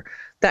or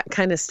that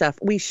kind of stuff.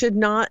 We should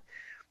not.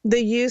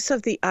 The use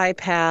of the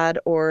iPad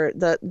or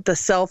the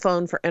cell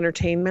phone for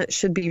entertainment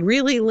should be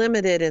really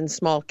limited in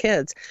small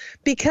kids,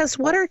 because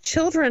what are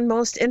children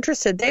most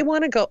interested? They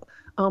want to go,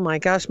 oh my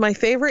gosh, my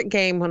favorite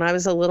game when I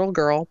was a little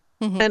girl,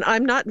 and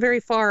I'm not very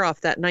far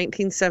off that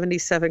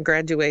 1977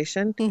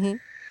 graduation,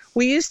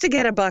 We used to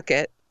get a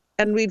bucket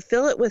and we'd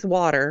fill it with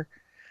water,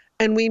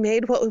 and we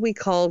made what we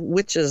called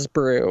witch's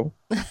brew.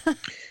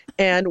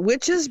 And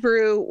witch's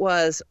brew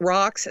was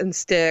rocks and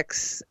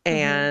sticks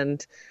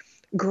and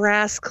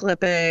grass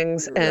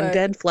clippings and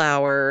dead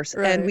flowers.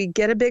 And we'd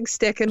get a big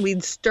stick and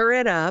we'd stir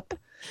it up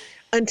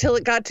until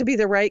it got to be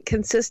the right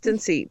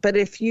consistency. But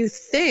if you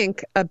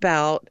think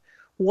about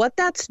what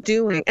that's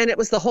doing, and it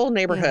was the whole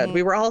neighborhood.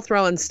 We were all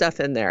throwing stuff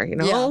in there,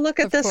 oh, look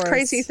at this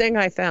crazy thing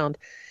I found.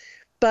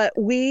 But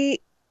the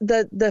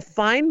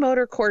fine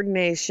motor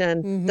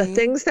coordination, the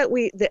things that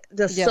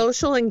the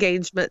social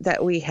engagement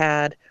that we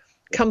had,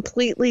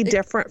 completely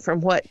different from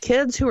what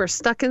kids who are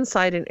stuck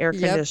inside in air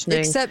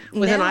conditioning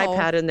with an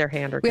iPad in their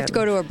hand are We have to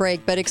go to a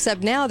break, but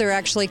except now they're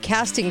actually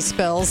casting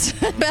spells.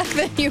 Back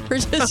then you were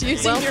just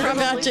using your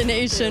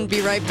imagination.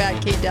 Be right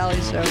back, Kate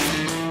Dalley Show.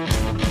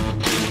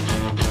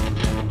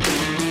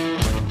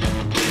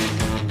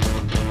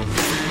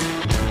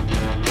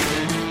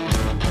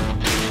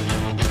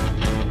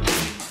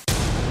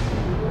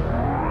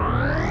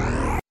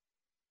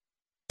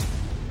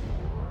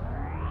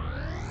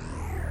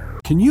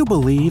 Can you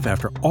believe,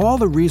 after all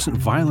the recent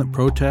violent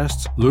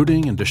protests,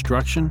 looting, and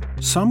destruction,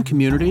 some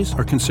communities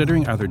are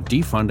considering either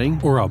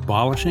defunding or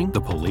abolishing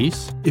the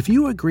police? If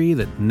you agree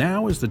that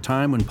now is the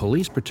time when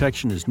police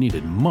protection is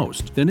needed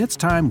most, then it's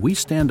time we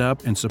stand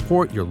up and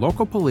support your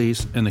local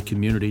police and the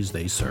communities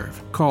they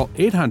serve. Call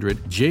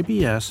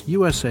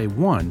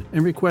 800-JBS-USA-1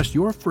 and request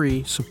your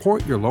free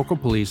Support Your Local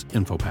Police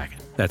info packet.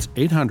 That's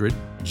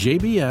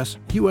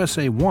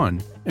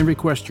 800-JBS-USA-1 and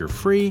request your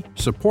free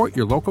Support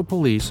Your Local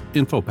Police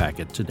info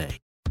packet today.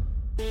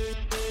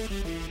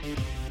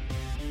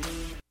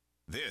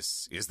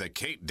 This is the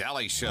Kate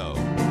Dalley Show.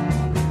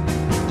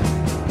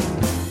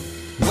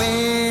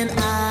 When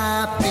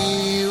I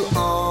feel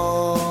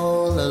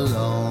all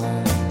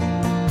alone,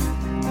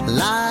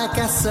 like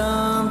I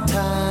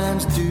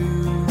sometimes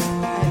do.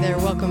 Hi there,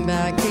 welcome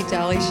back, Kate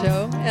Dalley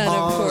Show. And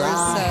of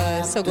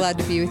course, so glad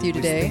to be with you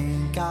today.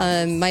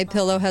 My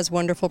Pillow has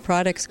wonderful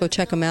products. Go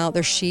check them out.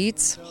 Their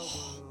sheets,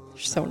 they're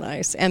so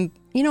nice. And,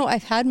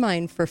 I've had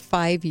mine for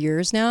 5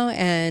 years now,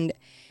 and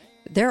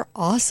they're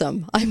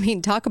awesome. I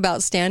mean, talk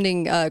about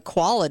standing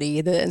quality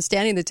and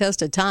standing the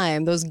test of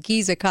time. Those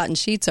Giza cotton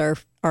sheets are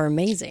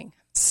amazing.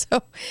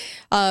 So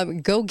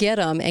go get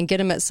them, and get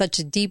them at such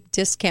a deep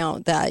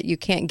discount that you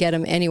can't get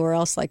them anywhere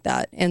else like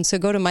that. And so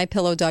go to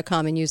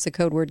mypillow.com and use the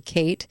code word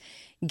Kate.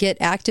 Get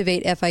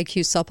Activate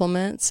FIQ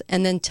supplements,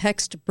 and then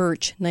text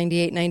Birch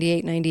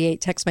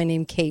 989898. Text my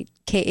name, Kate,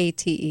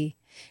 Kate,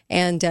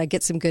 and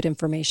get some good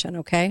information,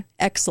 okay?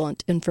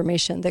 Excellent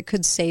information that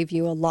could save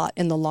you a lot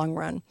in the long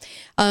run.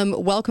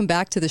 Welcome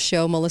back to the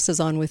show. Melissa's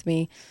on with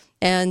me.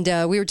 And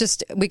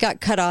we got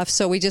cut off,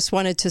 so we just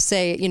wanted to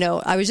say,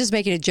 I was just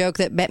making a joke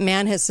that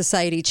man, has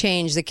society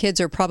changed? The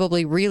kids are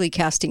probably really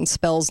casting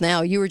spells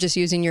now. You were just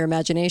using your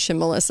imagination,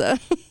 Melissa.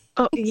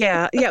 Oh,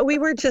 yeah. Yeah, we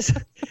were just...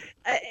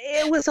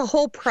 It was a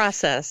whole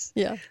process.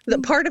 Yeah. The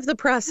part of the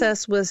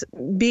process was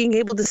being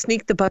able to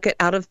sneak the bucket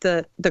out of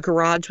the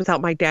garage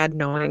without my dad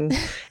knowing,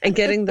 and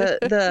getting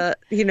getting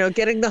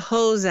the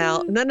hose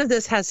out. None of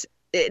this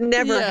it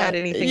never had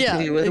anything to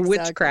do with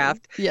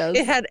witchcraft. Yes.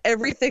 It had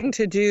everything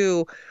to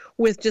do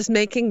with just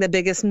making the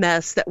biggest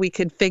mess that we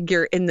could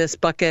figure in this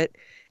bucket.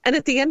 And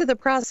at the end of the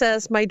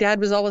process, my dad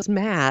was always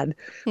mad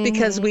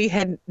because we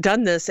had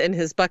done this in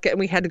his bucket and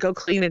we had to go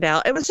clean it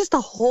out. It was just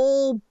a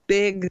whole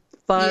big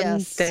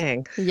fun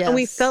thing. Yes. And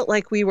we felt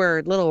like we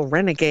were little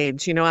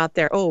renegades, out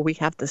there. Oh, we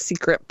have the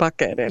secret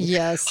bucket. And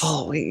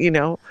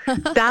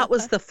that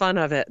was the fun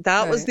of it.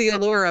 That was the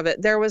allure of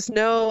it. There was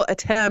no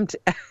attempt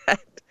at...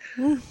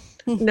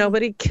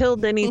 Nobody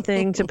killed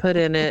anything to put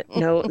in it.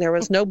 No, there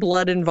was no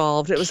blood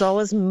involved. It was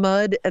always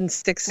mud and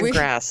sticks and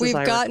grass.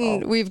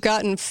 We've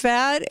gotten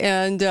fat,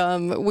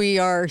 and we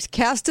are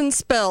casting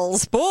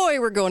spells.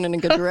 Boy, we're going in a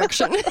good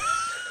direction.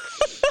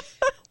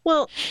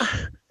 Well,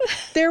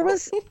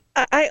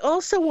 I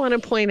also want to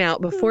point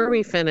out before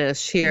we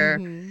finish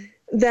here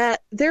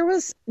that there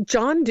was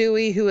John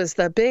Dewey, who was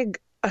the big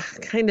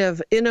kind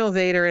of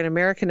innovator in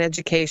American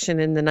education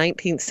in the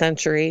 19th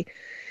century.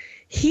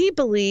 He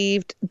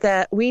believed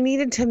that we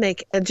needed to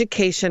make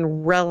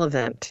education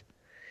relevant.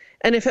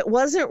 And if it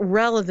wasn't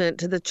relevant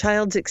to the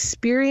child's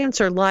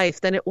experience or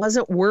life, then it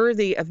wasn't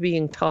worthy of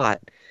being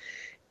taught.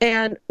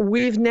 And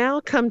we've now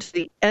come to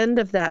the end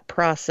of that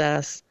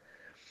process.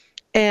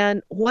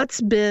 And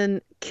what's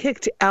been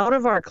kicked out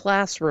of our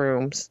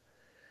classrooms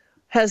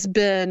has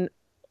been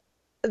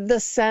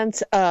the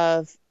sense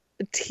of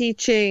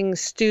teaching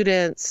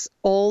students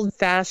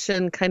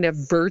old-fashioned kind of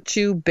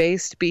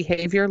virtue-based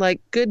behavior,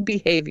 like good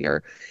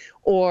behavior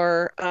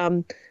or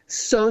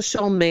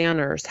social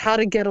manners, how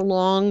to get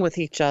along with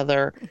each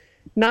other,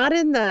 not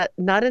in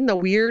the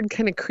weird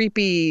kind of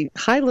creepy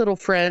hi little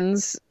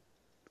friends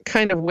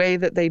kind of way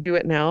that they do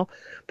it now,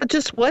 but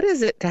just what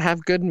is it to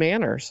have good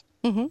manners?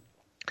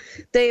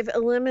 They've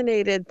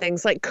eliminated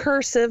things like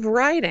cursive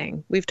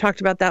writing. We've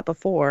talked about that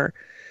before.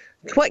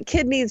 What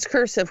kid needs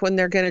cursive when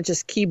they're going to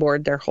just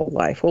keyboard their whole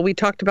life? Well, we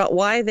talked about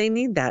why they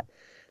need that.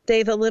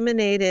 They've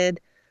eliminated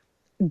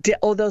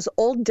those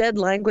old dead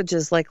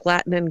languages like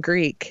Latin and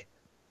Greek.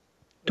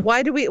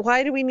 Why do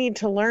we need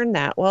to learn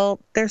that? Well,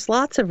 there's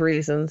lots of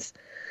reasons.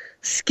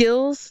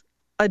 Skills,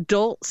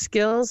 adult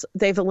skills,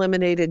 they've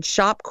eliminated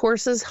shop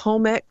courses,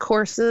 home ec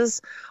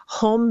courses,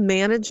 home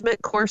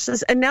management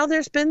courses. And now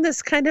there's been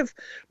this kind of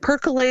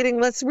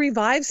percolating, let's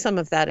revive some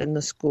of that in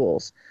the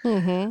schools.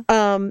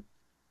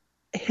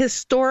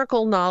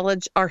 Historical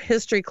knowledge, our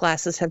history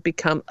classes have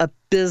become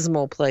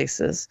abysmal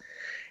places.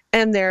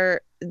 And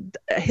their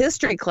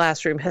history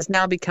classroom has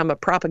now become a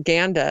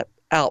propaganda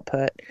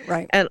output.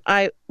 Right. And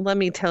let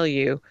me tell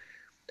you,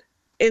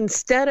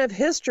 instead of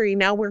history,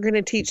 now we're going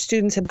to teach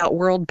students about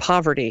world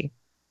poverty.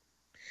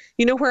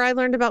 You know where I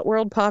learned about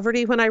world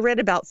poverty? When I read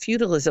about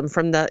feudalism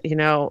from the,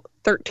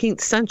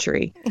 13th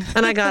century.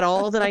 And I got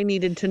all that I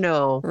needed to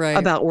know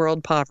about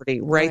world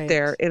poverty right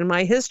there in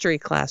my history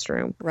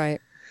classroom. Right.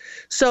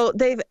 So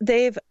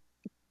they've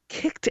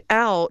kicked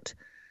out,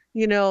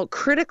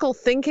 critical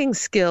thinking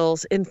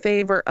skills in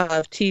favor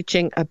of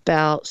teaching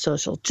about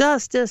social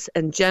justice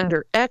and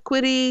gender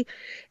equity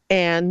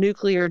and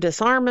nuclear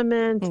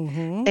disarmament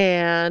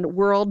and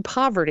world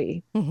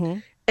poverty.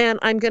 And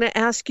I'm going to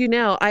ask you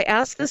now, I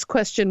asked this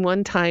question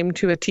one time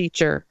to a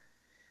teacher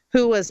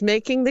who was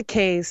making the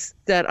case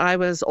that I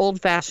was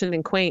old-fashioned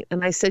and quaint.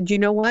 And I said, you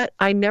know what?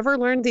 I never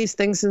learned these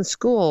things in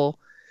school,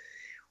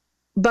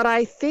 but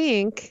I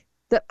think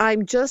that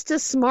I'm just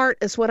as smart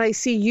as what I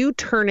see you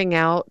turning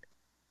out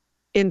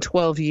in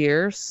 12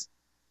 years.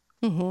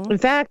 In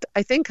fact,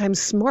 I think I'm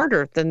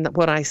smarter than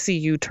what I see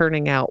you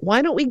turning out.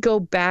 Why don't we go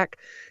back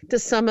to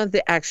some of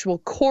the actual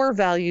core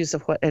values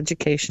of what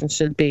education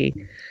should be?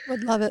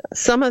 Would love it.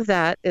 Some of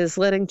that is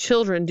letting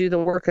children do the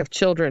work of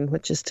children,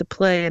 which is to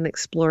play and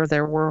explore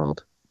their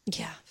world.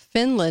 Yeah.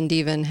 Finland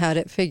even had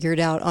it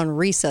figured out on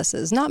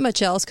recesses. Not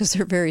much else because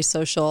they're very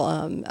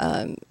social.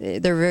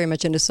 They're very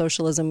much into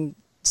socialism,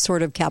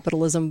 sort of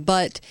capitalism,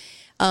 but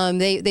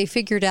they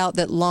figured out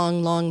that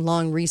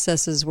long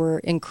recesses were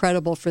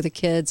incredible for the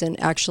kids and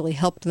actually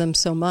helped them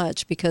so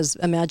much because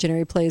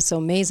imaginary play is so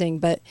amazing.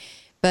 But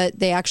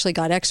they actually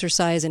got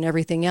exercise and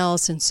everything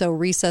else, and so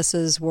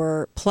recesses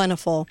were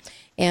plentiful.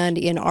 And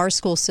in our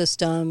school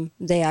system,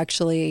 they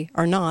actually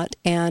are not,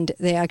 and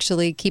they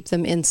actually keep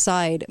them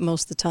inside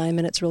most of the time,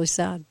 and it's really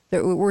sad.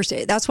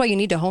 That's why you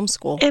need to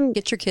homeschool and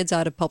get your kids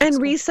out of public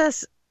school.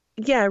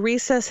 And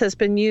recess has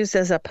been used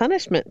as a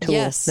punishment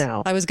tool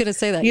now. I was going to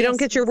say that. You don't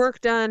get your work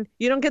done.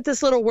 You don't get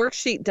this little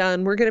worksheet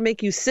done. We're going to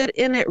make you sit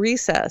in at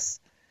recess.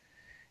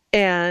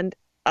 And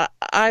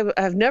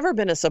I've never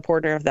been a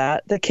supporter of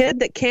that. The kid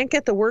that can't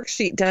get the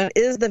worksheet done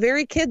is the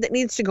very kid that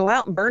needs to go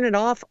out and burn it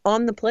off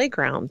on the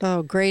playground.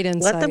 Oh, great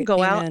insight. Let them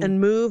go out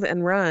and move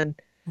and run.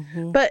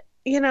 But,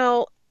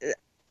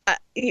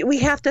 we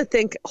have to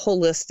think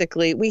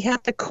holistically. We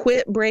have to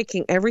quit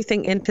breaking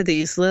everything into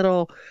these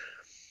little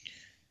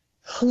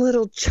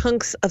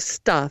chunks of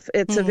stuff.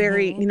 It's a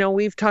very,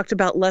 we've talked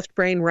about left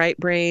brain, right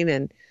brain,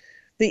 and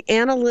the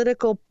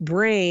analytical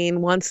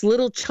brain wants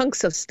little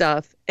chunks of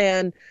stuff.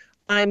 And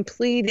I'm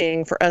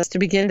pleading for us to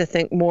begin to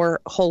think more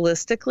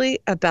holistically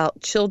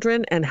about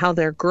children and how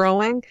they're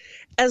growing,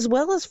 as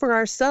well as for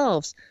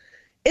ourselves.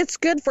 It's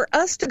good for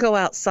us to go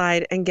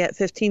outside and get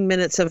 15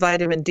 minutes of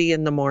vitamin D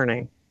in the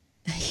morning.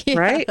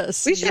 Right?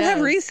 We should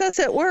have recess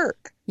at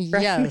work.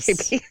 Right? Yes,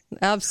 maybe.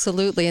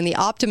 Absolutely. And the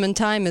optimum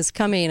time is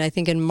coming, I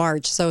think, in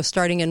March. So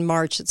starting in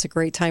March, it's a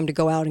great time to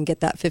go out and get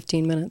that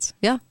 15 minutes.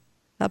 Yeah,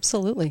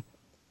 absolutely.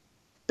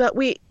 But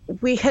we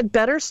had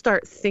better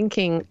start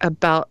thinking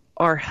about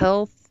our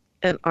health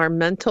and our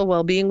mental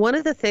well-being. One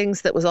of the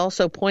things that was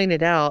also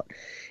pointed out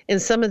in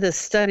some of the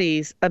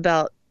studies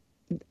about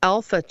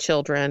alpha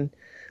children,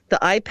 the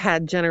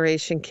iPad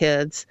generation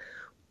kids,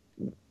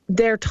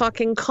 they're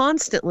talking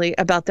constantly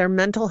about their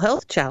mental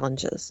health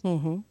challenges.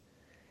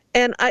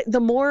 And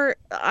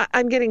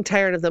I'm getting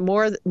tired of the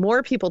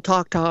more people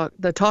talk,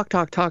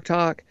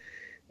 the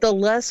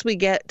less we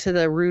get to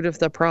the root of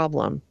the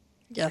problem.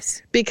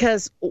 Yes.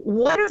 Because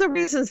what are the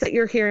reasons that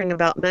you're hearing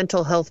about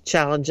mental health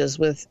challenges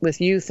with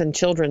youth and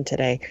children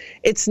today?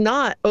 It's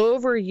not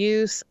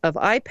overuse of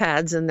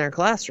iPads in their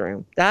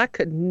classroom. That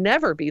could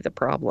never be the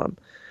problem.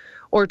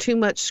 Or too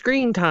much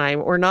screen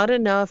time, or not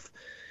enough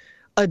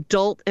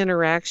adult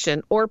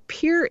interaction or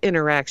peer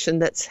interaction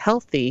that's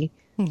healthy.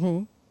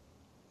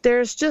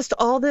 There's just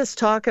all this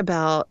talk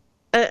about,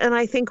 and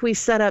I think we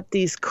set up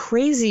these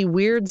crazy,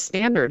 weird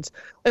standards.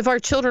 If our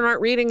children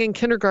aren't reading in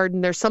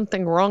kindergarten, there's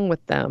something wrong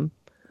with them.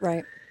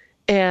 Right.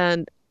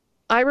 And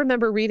I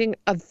remember reading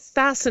a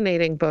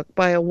fascinating book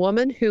by a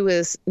woman who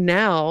is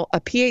now a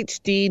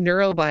PhD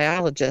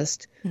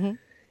neurobiologist.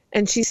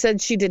 And she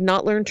said she did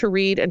not learn to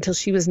read until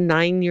she was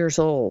 9 years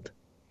old.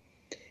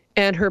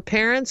 And her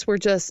parents were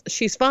just,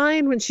 she's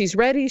fine when she's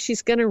ready,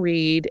 she's going to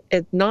read,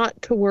 and not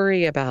to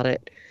worry about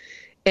it.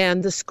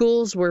 And the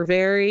schools were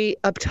very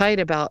uptight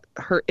about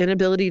her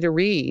inability to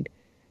read.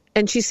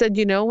 And she said,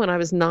 when I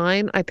was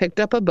 9, I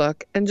picked up a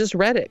book and just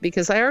read it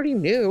because I already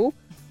knew.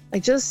 I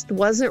just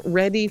wasn't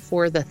ready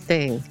for the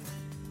thing.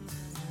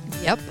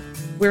 Yep.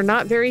 We're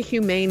not very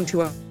humane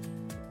to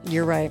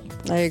You're right.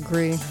 I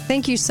agree.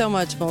 Thank you so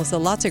much, Melissa.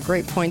 Lots of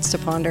great points to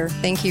ponder.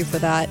 Thank you for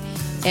that.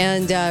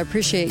 And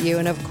appreciate you.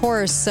 And of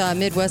course,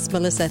 Midwest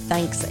Melissa,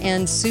 thanks.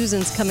 And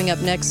Susan's coming up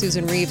next,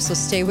 Susan Reeves, so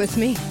stay with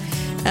me.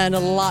 And a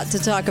lot to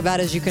talk about,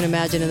 as you can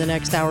imagine, in the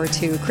next hour or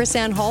two. Chris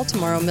Ann Hall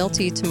tomorrow,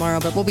 Milty tomorrow,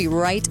 but we'll be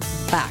right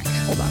back.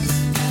 Hold on.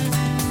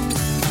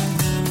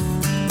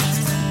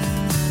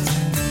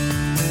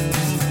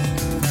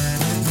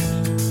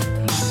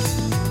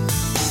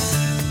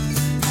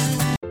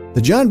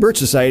 The John Birch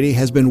Society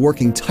has been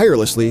working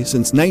tirelessly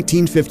since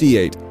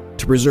 1958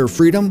 to preserve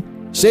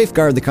freedom,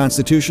 safeguard the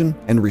Constitution,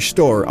 and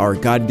restore our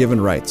God-given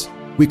rights.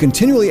 We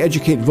continually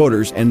educate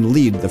voters and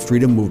lead the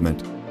freedom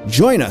movement.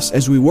 Join us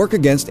as we work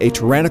against a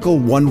tyrannical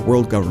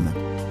one-world government.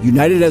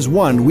 United as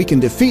one, we can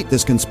defeat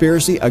this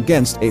conspiracy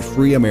against a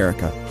free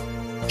America.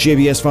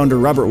 JBS founder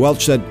Robert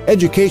Welch said,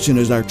 "Education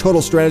is our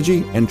total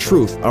strategy and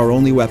truth our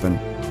only weapon."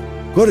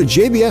 Go to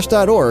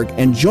jbs.org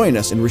and join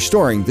us in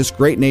restoring this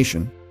great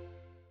nation.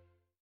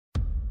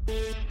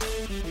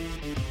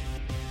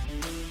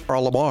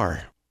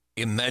 Lamar.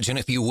 Imagine,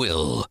 if you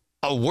will,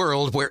 a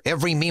world where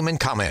every meme and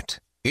comment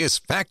is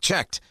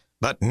fact-checked,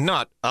 but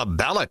not a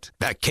ballot.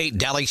 The Kate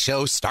Dalley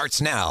Show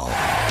starts now.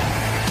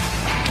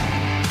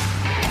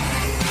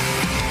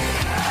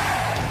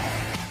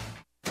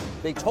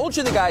 They told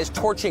you the guys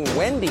torching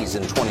Wendy's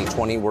in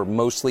 2020 were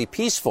mostly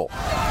peaceful.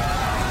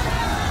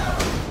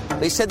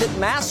 They said that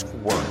masks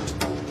worked.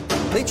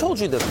 They told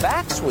you the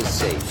vax was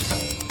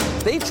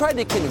safe. They tried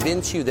to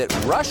convince you that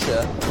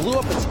Russia blew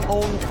up its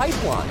own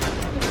pipeline.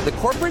 The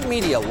corporate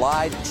media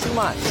lied too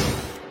much,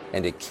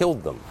 and it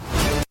killed them.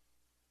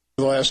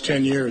 The last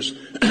 10 years,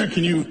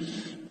 can you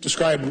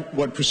describe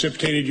what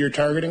precipitated your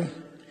targeting?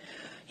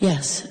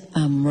 Yes,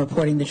 I'm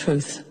reporting the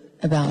truth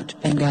about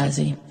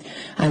Benghazi.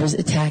 I was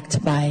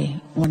attacked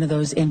by one of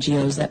those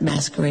NGOs that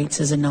masquerades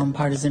as a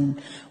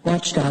nonpartisan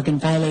watchdog. In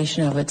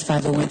violation of its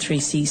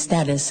 501(c)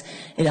 status,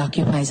 it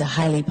occupies a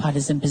highly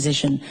partisan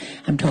position.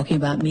 I'm talking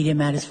about Media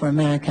Matters for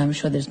America. I'm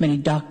sure there's many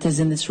doctors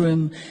in this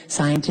room,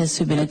 scientists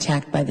who've been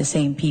attacked by the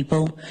same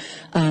people.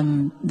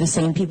 The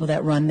same people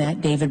that run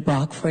that, David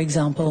Brock, for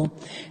example,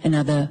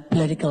 another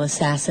political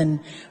assassin,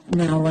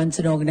 now runs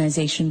an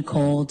organization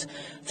called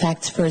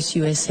Facts First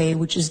USA,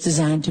 which is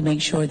designed to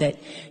make sure that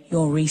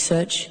your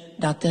research,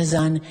 Dr.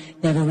 Hazan,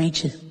 never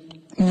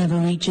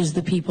reaches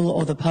the people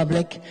or the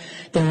public.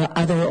 There are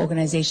other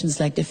organizations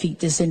like Defeat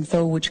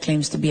Disinfo, which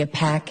claims to be a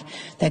PAC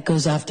that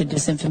goes after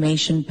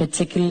disinformation,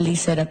 particularly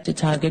set up to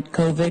target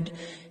COVID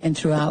and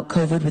throughout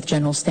COVID with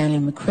General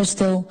Stanley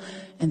McChrystal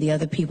and the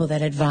other people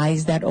that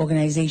advise that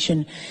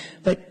organization.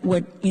 But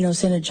what,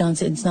 Senator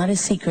Johnson, it's not a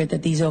secret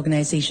that these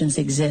organizations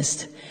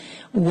exist.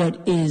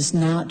 What is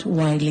not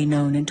widely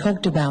known and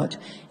talked about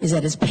is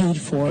that it's paid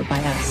for by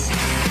us.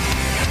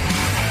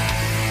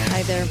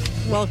 Hi there.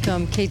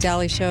 Welcome, Kate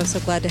Dalley Show. So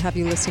glad to have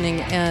you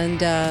listening.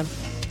 And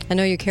I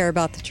know you care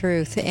about the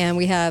truth. And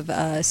we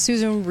have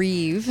Susan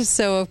Reeves.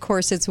 So, of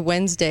course, it's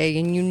Wednesday.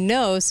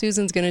 And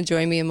Susan's going to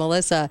join me and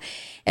Melissa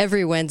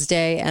every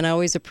Wednesday. And I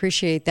always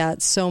appreciate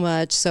that so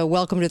much. So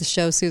welcome to the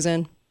show,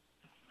 Susan.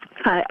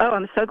 Hi. Oh,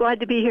 I'm so glad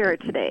to be here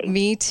today.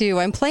 Me too.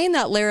 I'm playing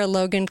that Lara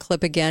Logan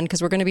clip again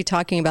because we're going to be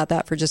talking about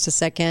that for just a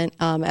second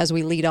as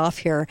we lead off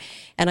here.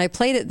 And I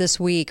played it this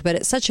week, but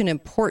it's such an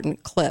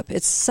important clip.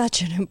 It's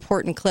such an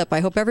important clip. I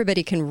hope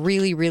everybody can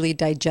really, really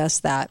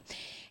digest that.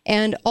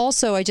 And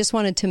also, I just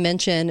wanted to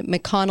mention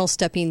McConnell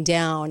stepping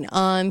down.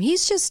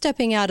 He's just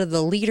stepping out of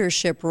the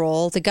leadership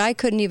role. The guy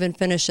couldn't even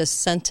finish a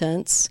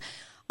sentence.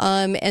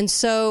 And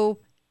so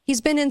he's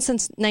been in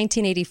since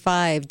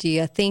 1985. Do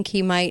you think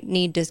he might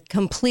need to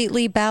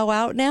completely bow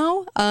out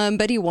now?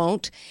 But he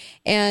won't.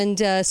 And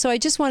so I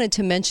just wanted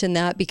to mention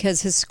that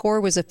because his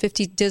score was a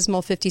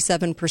dismal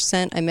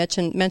 57%. I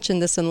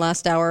mentioned this in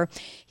last hour.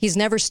 He's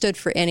never stood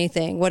for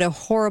anything. What a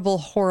horrible,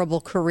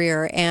 horrible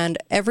career. And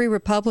every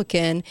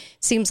Republican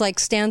seems like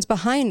stands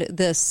behind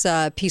this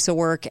piece of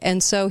work.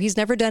 And so he's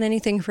never done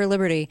anything for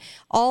liberty.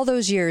 All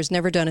those years,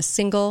 never done a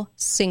single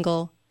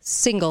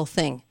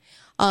thing.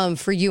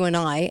 For you and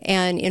I,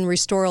 and in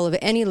restoral of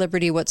any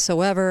liberty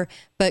whatsoever,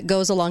 but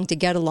goes along to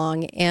get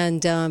along, and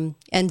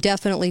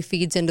definitely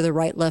feeds into the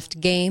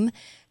right-left game,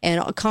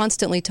 and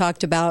constantly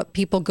talked about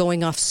people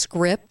going off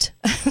script.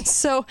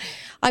 So,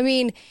 I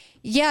mean,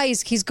 yeah,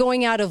 he's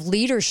going out of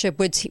leadership,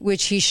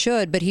 which he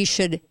should, but he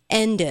should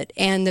end it.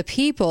 And the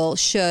people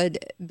should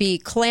be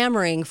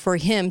clamoring for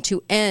him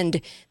to end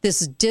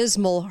this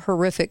dismal,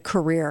 horrific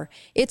career.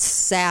 It's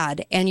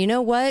sad. And you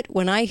know what?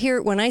 When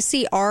I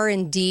see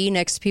R&D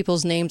next to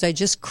people's names, I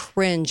just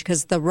cringe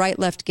because the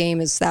right-left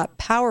game is that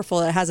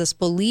powerful. It has us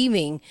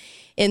believing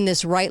in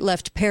this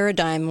right-left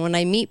paradigm. When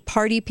I meet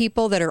party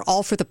people that are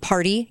all for the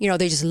party,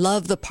 they just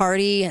love the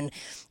party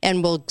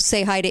and will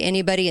say hi to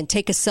anybody and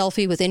take a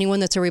selfie with anyone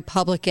that's a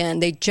Republican.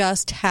 They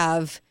just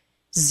have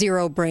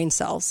zero brain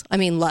cells.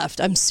 Left.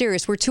 I'm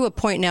serious. We're to a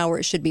point now where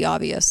it should be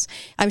obvious.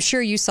 I'm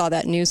sure you saw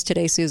that news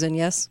today, Susan,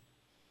 yes?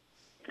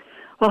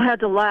 Well, I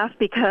had to laugh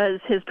because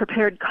his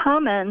prepared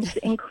comments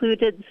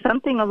included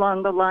something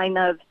along the line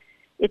of,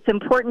 it's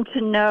important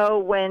to know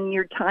when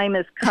your time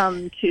has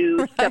come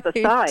to step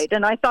aside.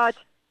 And I thought,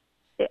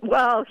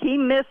 well,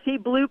 he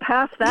blew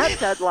past that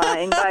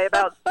deadline by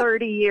about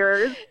 30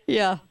 years.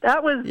 Yeah.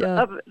 That was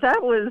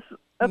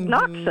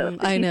obnoxious.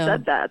 I know. He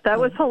said that. That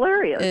was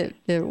hilarious.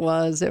 It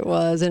was.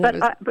 And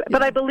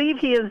but I believe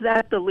he is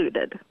that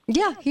deluded.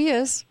 Yeah, he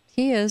is.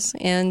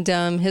 And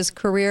his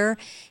career,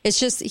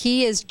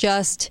 he is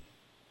just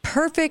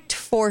perfect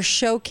for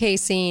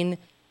showcasing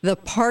the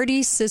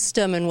party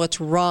system and what's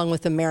wrong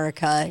with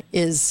America.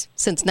 Is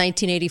since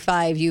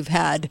 1985, you've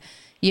had,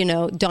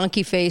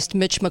 donkey-faced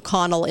Mitch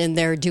McConnell in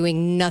there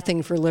doing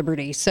nothing for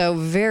liberty. So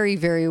very,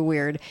 very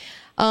weird.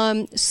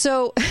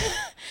 So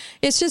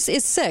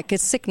it's sick.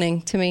 It's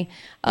sickening to me.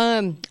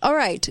 All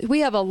right. We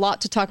have a lot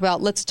to talk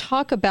about. Let's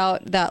talk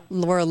about that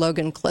Laura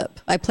Logan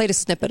clip. I played a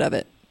snippet of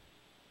it.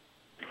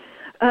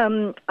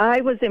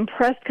 I was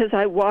impressed because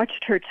I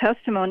watched her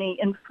testimony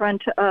in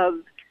front of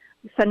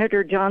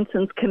Senator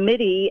Johnson's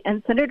committee,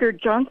 and Senator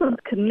Johnson's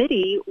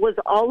committee was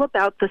all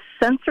about the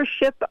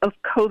censorship of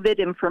COVID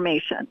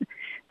information,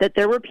 that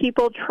there were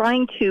people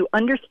trying to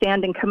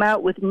understand and come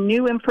out with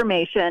new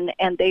information,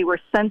 and they were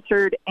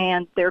censored,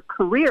 and their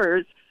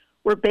careers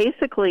were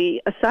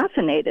basically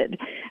assassinated.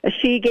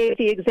 She gave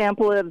the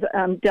example of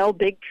Del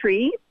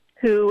Bigtree,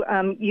 who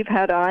you've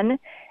had on,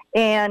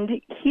 and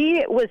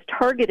he was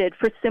targeted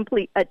for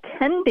simply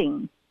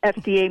attending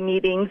FDA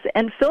meetings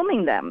and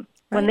filming them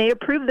when they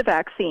approved the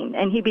vaccine,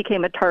 and he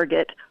became a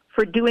target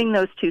for doing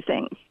those two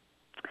things.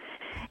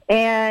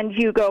 And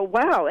you go,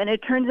 wow, and it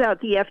turns out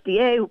the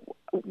FDA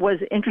was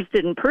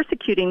interested in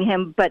persecuting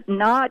him, but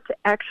not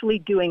actually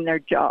doing their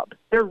job,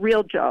 their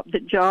real job,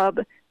 the job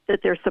that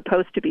they're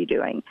supposed to be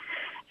doing.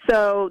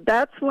 So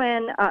that's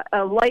when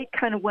a light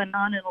kind of went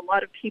on in a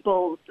lot of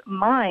people's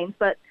minds.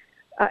 But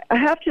I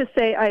have to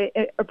say I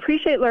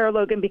appreciate Lara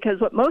Logan, because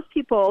what most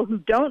people who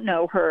don't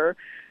know her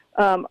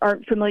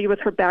aren't familiar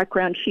with her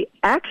background. She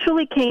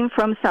actually came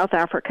from South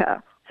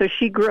Africa. So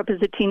she grew up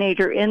as a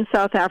teenager in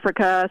South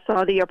Africa,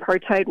 saw the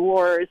apartheid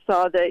wars,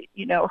 saw the,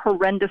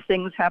 horrendous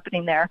things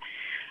happening there.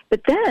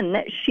 But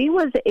then she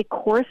was a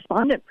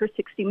correspondent for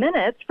 60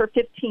 Minutes for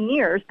 15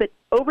 years, but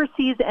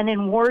overseas and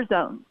in war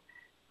zones.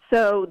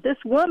 So this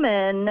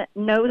woman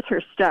knows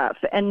her stuff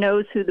and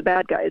knows who the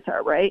bad guys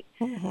are, right?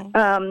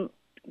 Mm-hmm.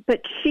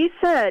 But she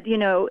said,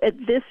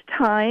 at this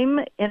time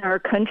in our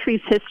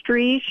country's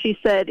history, she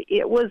said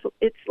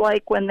it's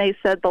like when they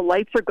said the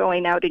lights are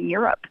going out in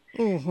Europe.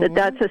 Mm-hmm.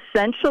 That's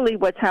essentially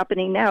what's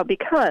happening now,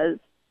 because,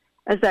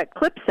 as that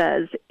clip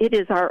says, it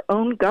is our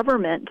own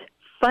government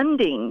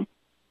funding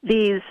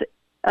these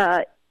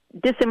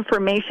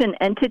disinformation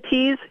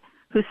entities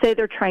who say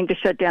they're trying to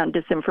shut down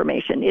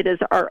disinformation. It is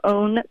our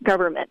own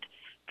government.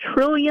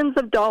 Trillions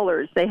of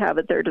dollars they have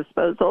at their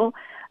disposal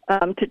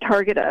to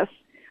target us.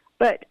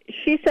 But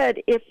she said,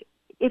 if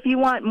you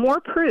want more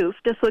proof,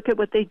 just look at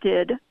what they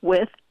did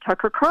with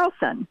Tucker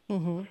Carlson.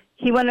 Mm-hmm.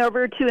 He went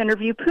over to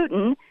interview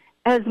Putin,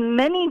 as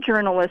many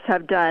journalists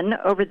have done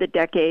over the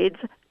decades,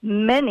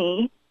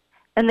 and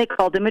they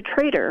called him a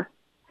traitor.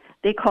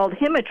 They called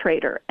him a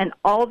traitor, and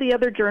all the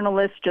other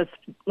journalists just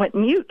went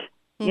mute.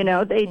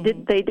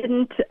 Mm-hmm. They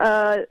didn't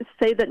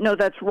say that, no,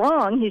 that's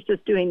wrong. He's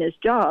just doing his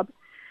job.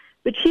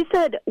 But she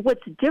said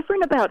what's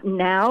different about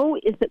now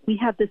is that we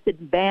have this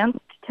advanced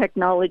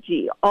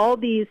technology, all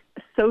these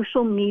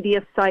social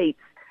media sites,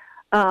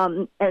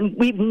 and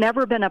we've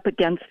never been up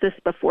against this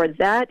before.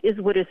 That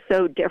is what is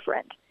so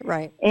different.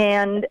 Right.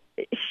 And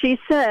she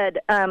said,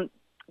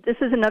 this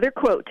is another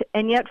quote,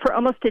 and yet for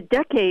almost a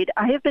decade,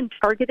 I have been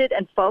targeted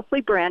and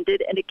falsely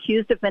branded and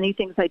accused of many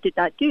things I did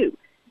not do.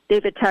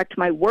 They've attacked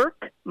my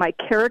work, my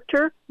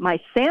character, my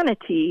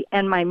sanity,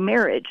 and my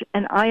marriage,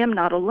 and I am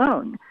not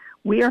alone.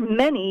 We are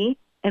many,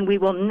 and we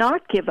will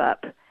not give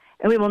up,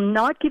 and we will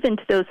not give in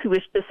to those who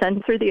wish to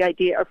censor the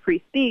idea of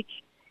free speech.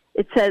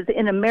 It says,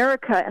 in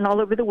America and all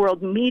over the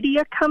world,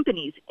 media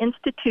companies,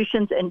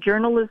 institutions, and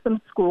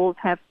journalism schools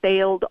have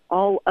failed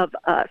all of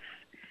us.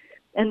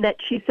 And that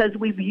she says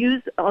we've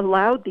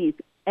allowed these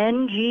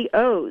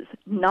NGOs,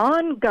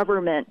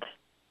 non-government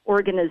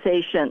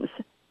organizations,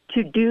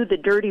 to do the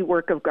dirty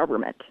work of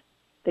government.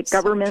 The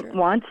government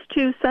wants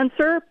to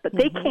censor, but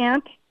they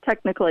can't,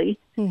 technically.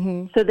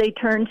 Mm-hmm. So they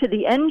turn to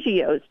the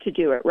NGOs to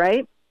do it,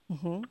 right?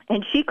 Mm-hmm.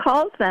 And she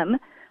calls them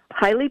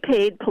highly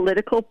paid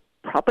political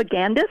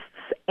propagandists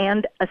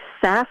and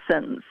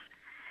assassins.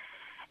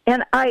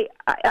 And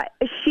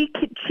she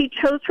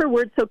chose her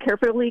words so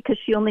carefully because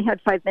she only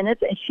had 5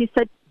 minutes, and she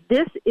said,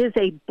 this is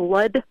a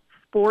blood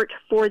sport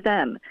for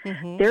them.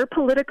 Mm-hmm. Their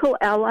political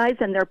allies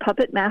and their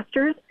puppet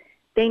masters,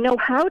 they know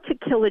how to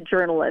kill a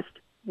journalist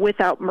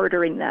without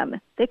murdering them.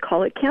 They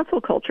call it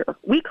cancel culture.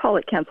 We call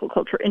it cancel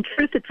culture. In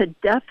truth, it's a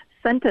death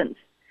sentence.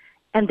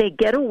 And they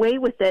get away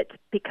with it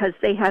because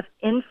they have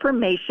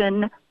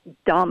information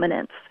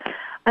dominance.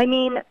 I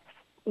mean,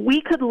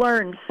 we could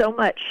learn so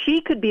much.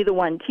 She could be the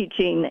one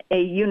teaching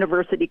a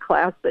university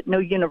class, but no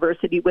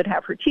university would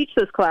have her teach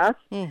this class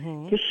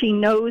because she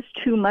knows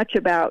too much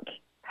about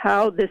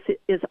how this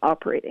is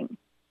operating.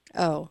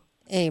 Oh,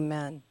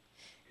 amen.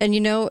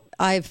 And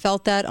I've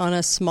felt that on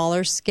a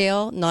smaller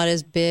scale, not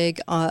as big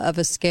of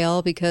a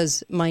scale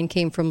because mine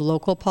came from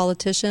local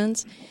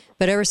politicians.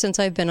 But ever since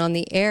I've been on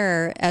the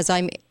air, as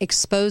I'm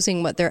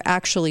exposing what they're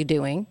actually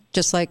doing,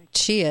 just like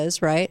she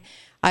is, right?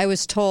 I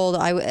was told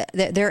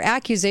their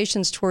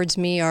accusations towards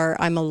me are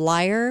I'm a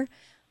liar.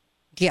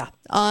 Yeah,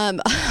 I'm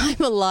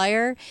a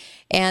liar.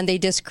 And they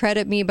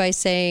discredit me by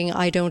saying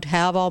I don't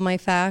have all my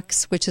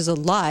facts, which is a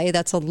lie.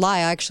 That's a lie.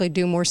 I actually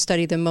do more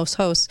study than most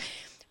hosts.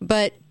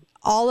 But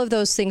all of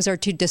those things are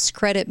to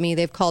discredit me.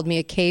 They've called me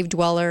a cave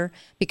dweller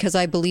because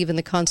I believe in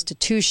the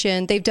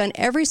Constitution. They've done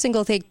every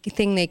single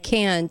thing they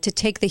can to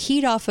take the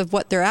heat off of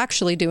what they're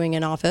actually doing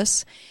in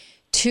office,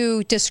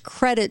 to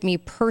discredit me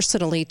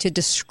personally, to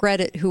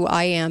discredit who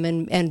I am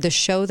and the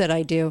show that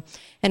I do.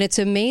 And it's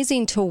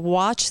amazing to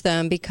watch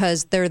them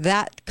because they're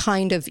that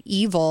kind of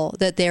evil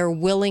that they're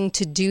willing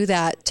to do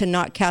that to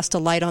not cast a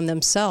light on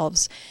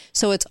themselves.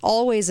 So it's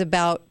always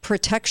about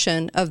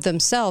protection of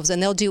themselves,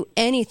 and they'll do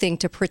anything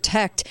to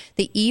protect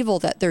the evil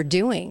that they're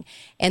doing.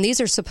 And these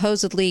are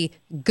supposedly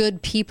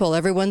good people,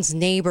 everyone's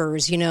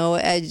neighbors,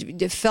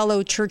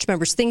 fellow church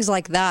members, things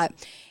like that.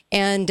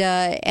 And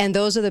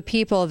those are the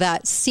people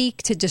that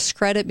seek to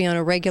discredit me on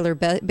a regular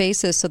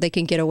basis so they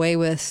can get away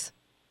with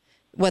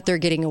what they're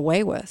getting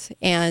away with,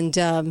 and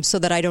so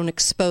that I don't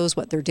expose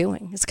what they're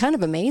doing. It's kind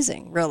of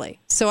amazing, really.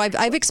 So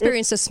I've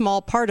experienced a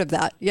small part of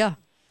that. Yeah.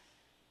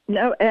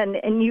 No,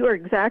 and you are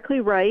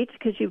exactly right,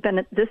 because you've been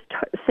at this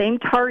same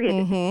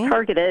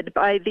targeted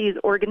by these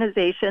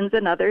organizations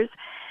and others.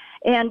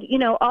 And,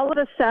 all of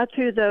us sat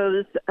through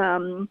those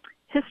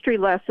history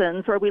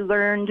lessons where we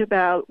learned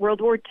about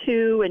World War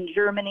II and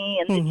Germany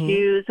and the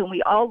Jews, and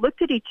we all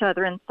looked at each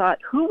other and thought,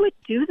 who would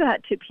do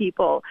that to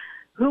people?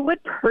 Who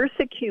would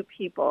persecute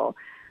people?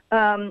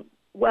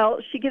 Well,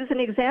 she gives an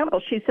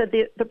example. She said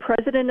the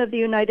President of the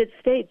United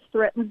States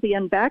threatens the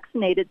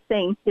unvaccinated,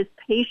 saying his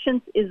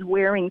patience is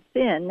wearing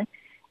thin,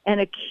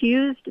 and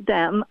accused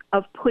them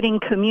of putting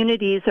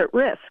communities at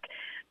risk.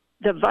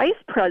 The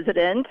Vice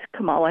President,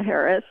 Kamala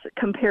Harris,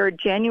 compared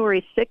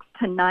January 6th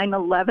to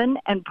 9/11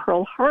 and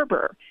Pearl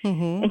Harbor.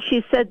 And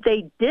she said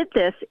they did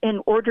this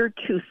in order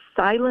to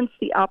silence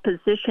the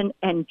opposition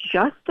and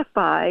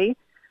justify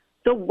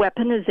the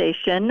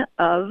weaponization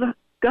of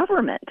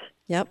government.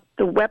 Yep.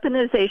 The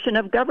weaponization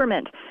of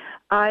government.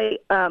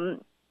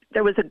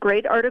 There was a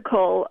great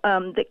article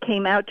that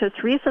came out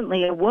just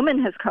recently. A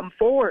woman has come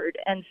forward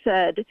and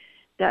said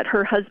that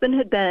her husband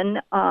had been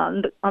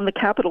on the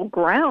Capitol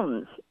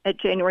grounds at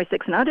January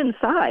 6th, not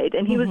inside,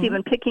 and he was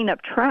even picking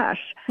up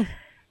trash.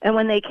 And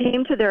when they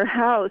came to their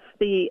house,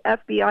 the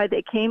FBI,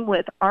 they came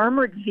with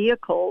armored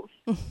vehicles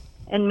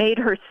and made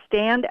her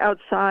stand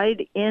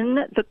outside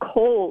in the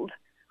cold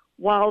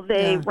while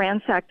they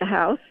ransacked the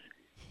house,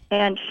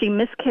 and she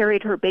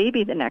miscarried her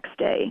baby the next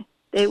day.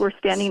 They were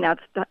standing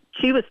outside.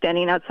 She was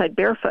standing outside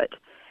barefoot.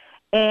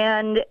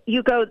 And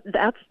you go,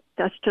 that's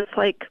just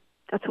like,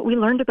 that's what we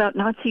learned about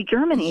Nazi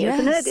Germany,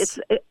 isn't it?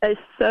 It's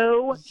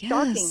so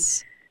shocking.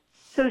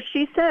 So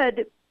she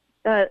said,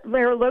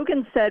 Lara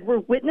Logan said, we're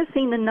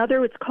witnessing another,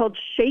 what's called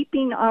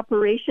shaping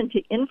operation to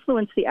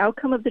influence the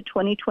outcome of the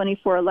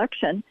 2024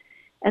 election.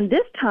 And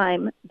this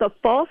time, the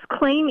false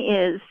claim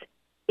is,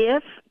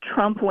 if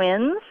Trump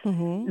wins,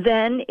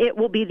 then it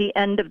will be the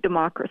end of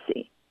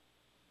democracy.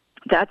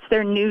 That's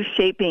their new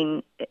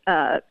shaping.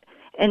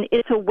 And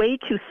it's a way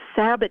to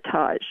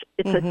sabotage.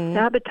 It's a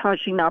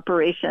sabotaging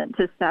operation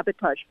to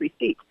sabotage free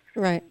speech.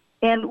 Right.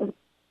 And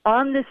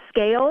on this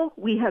scale,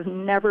 we have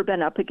never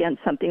been up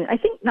against something. I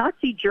think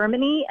Nazi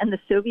Germany and the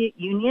Soviet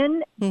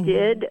Union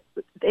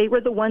they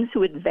were the ones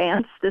who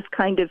advanced this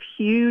kind of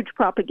huge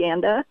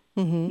propaganda.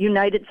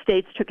 United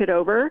States took it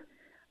over.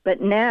 But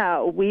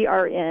now we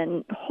are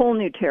in whole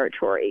new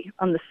territory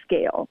on the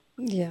scale.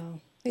 Yeah.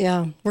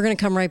 We're going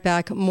to come right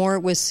back. More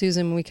with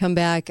Susan when we come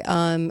back.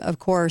 Of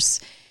course,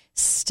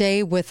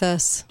 stay with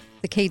us.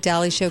 The Kate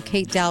Dalley Show,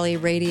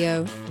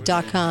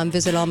 KateDalleyRadio.com.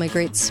 Visit all my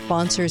great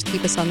sponsors.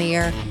 Keep us on the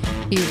air.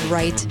 Be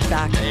right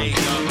back. There you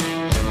go.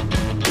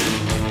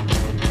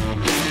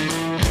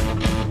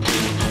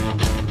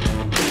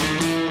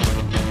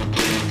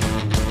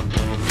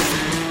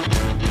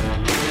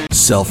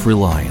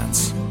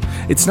 Self-reliance.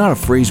 It's not a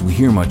phrase we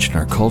hear much in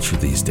our culture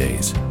these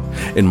days.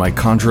 It might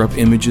conjure up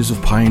images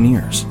of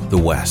pioneers, the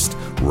West,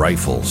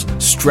 rifles,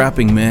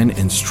 strapping men,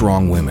 and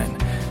strong women.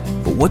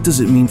 But what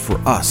does it mean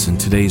for us in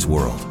today's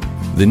world?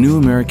 The New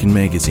American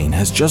Magazine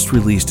has just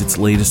released its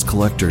latest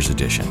collector's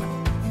edition,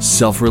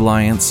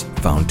 Self-Reliance,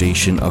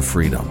 Foundation of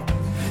Freedom.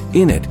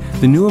 In it,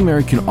 the New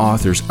American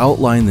authors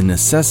outline the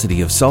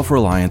necessity of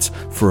self-reliance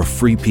for a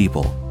free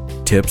people,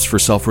 tips for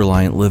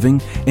self-reliant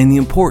living, and the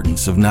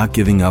importance of not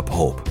giving up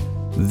hope.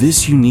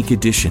 This unique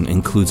edition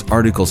includes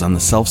articles on the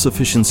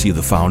self-sufficiency of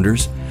the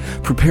founders,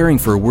 preparing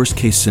for a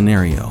worst-case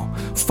scenario,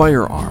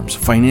 firearms,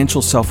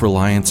 financial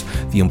self-reliance,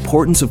 the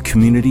importance of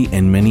community,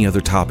 and many other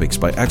topics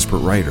by expert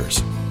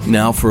writers.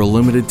 Now, for a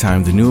limited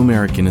time, the New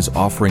American is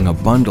offering a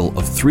bundle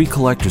of 3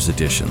 collector's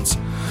editions,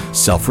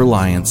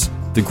 Self-Reliance,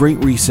 The Great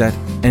Reset,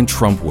 and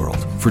Trump World,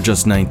 for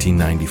just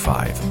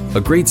 $19.95.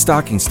 A great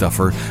stocking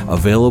stuffer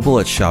available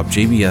at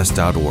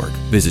shopjbs.org.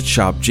 Visit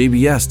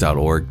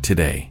shopjbs.org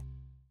today.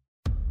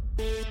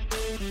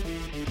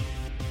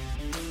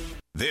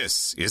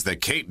 This is the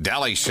Kate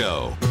Dalley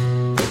Show. I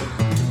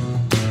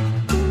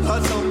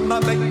saw my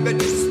baby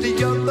just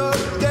the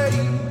other day.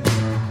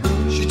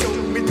 She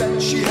told me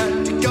that she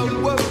had to go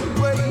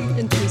away.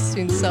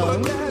 Interesting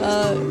song.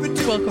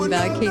 Welcome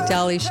back, Kate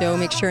Dalley Show.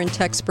 Make sure and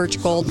text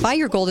Birch Gold. Buy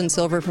your gold and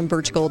silver from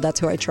Birch Gold. That's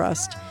who I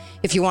trust,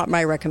 if you want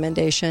my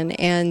recommendation.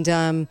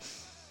 And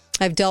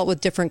I've dealt with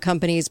different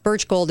companies.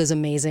 Birch Gold is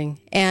amazing,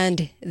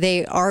 and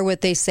they are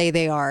what they say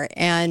they are.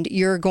 And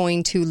you're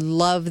going to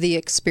love the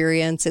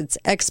experience. It's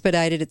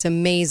expedited. It's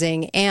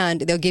amazing,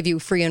 and they'll give you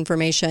free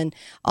information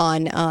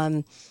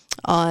on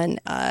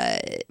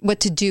what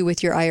to do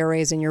with your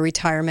IRAs and your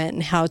retirement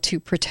and how to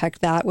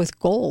protect that with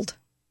gold.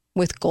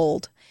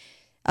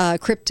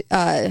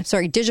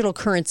 Digital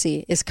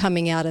currency is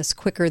coming at us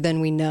quicker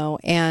than we know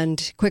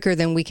and quicker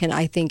than we can,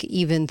 I think,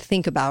 even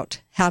think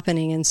about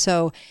happening. And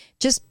so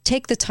just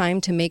take the time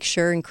to make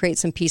sure and create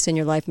some peace in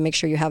your life and make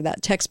sure you have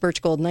that. Text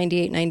Birch Gold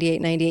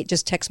 989898.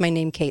 Just text my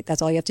name, Kate.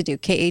 That's all you have to do.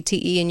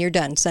 KATE, and you're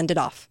done. Send it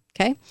off.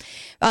 Okay.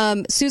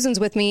 Susan's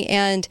with me,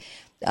 and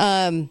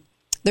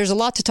there's a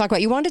lot to talk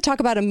about. You wanted to talk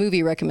about a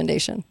movie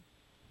recommendation.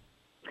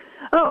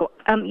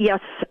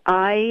 Yes.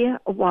 I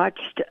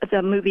watched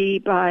the movie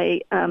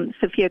by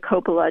Sofia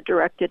Coppola,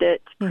 directed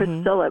it,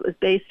 Priscilla. It was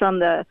based on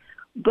the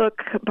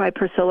book by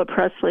Priscilla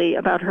Presley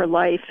about her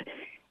life.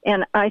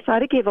 And I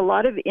thought it gave a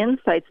lot of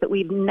insights that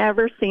we've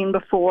never seen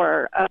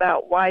before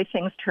about why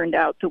things turned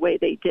out the way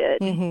they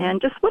did.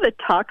 And just what a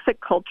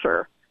toxic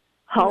culture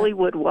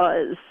Hollywood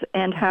was,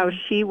 and how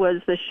she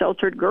was the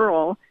sheltered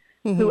girl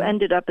who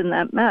ended up in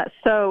that mess.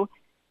 So,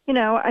 you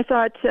know, I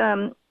thought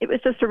it was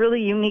just a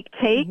really unique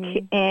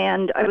take,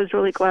 and I was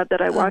really glad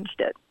that I watched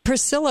it.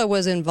 Priscilla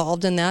was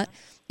involved in that,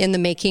 in the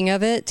making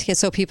of it,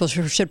 so people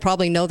should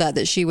probably know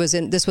that she was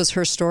in. This was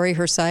her story,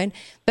 her side.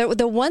 But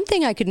the one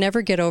thing I could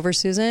never get over,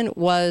 Susan,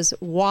 was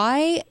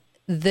why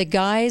the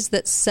guys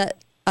that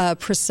set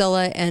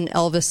Priscilla and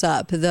Elvis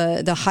up,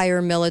 the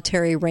higher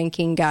military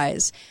ranking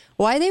guys,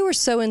 why they were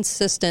so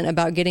insistent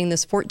about getting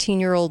this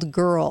 14-year-old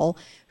girl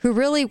who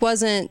really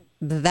wasn't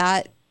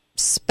that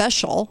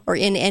special or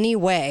in any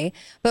way,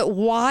 but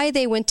why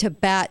they went to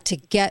bat to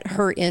get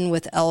her in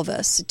with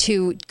Elvis,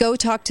 to go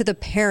talk to the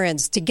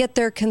parents, to get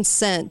their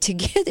consent, to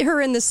get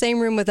her in the same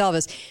room with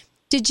Elvis.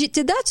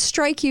 Did that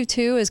strike you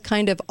too as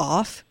kind of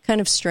off,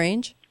 kind of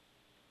strange?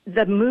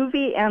 The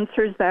movie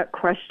answers that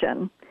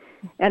question,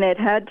 and it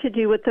had to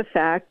do with the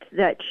fact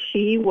that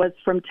she was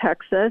from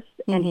Texas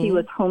and he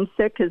was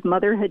homesick. His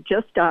mother had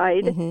just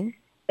died.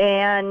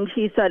 And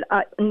he said,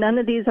 none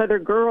of these other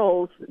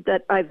girls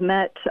that I've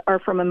met are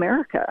from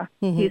America.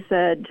 He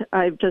said,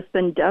 I've just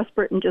been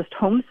desperate and just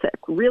homesick,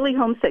 really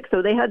homesick.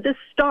 So they had this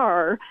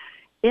star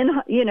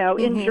in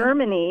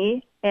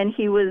Germany, and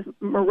he was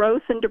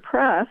morose and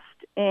depressed,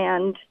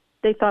 and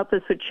they thought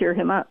this would cheer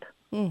him up.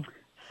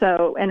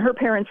 So, and her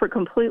parents were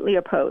completely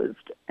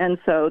opposed. And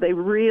so they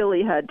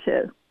really had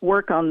to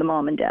work on the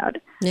mom and dad.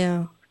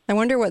 Yeah. I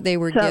wonder what they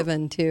were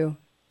given too.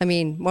 I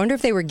mean, wonder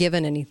if they were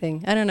given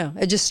anything. I don't know.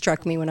 It just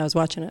struck me when I was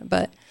watching it,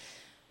 but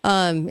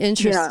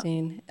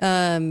interesting.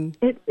 Yeah.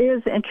 It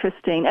is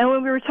interesting. And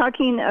when we were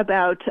talking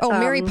about...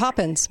 Mary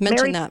Poppins.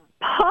 Mention that.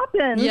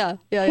 Poppins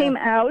came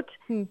out,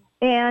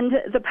 and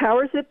the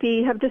powers that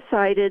be have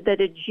decided that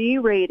a G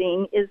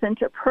rating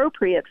isn't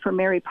appropriate for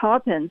Mary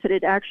Poppins, that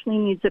it actually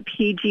needs a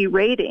PG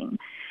rating.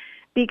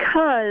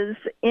 Because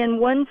in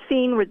one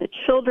scene where the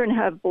children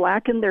have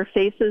blackened their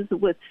faces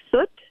with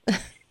soot,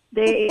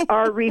 they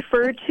are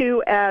referred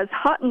to as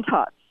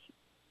Hottentots.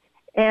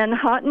 And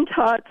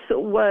Hottentots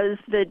was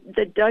the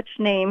Dutch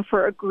name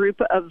for a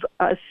group of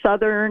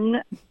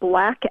southern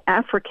black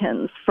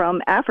Africans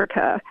from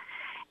Africa.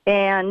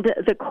 And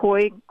the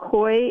Khoi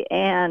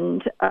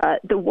and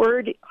the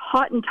word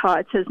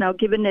Hottentots has now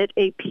given it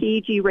a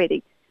PG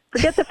rating.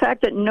 Forget the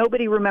fact that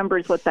nobody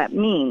remembers what that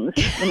means.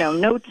 You know,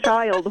 no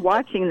child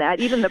watching that,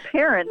 even the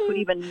parents would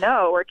even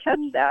know or catch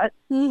that.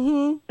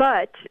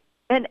 But...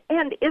 And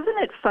isn't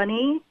it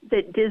funny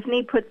that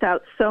Disney puts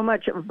out so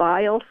much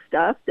vile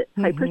stuff, that's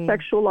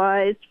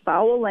hypersexualized,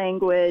 foul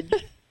language,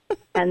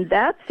 and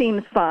that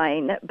seems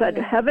fine, but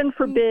heaven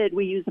forbid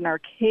we use an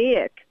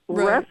archaic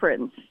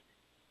reference.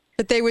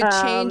 But they would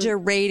change a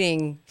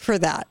rating for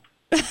that.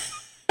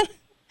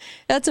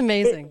 That's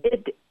amazing.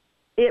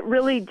 It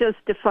really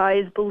just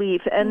defies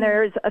belief. And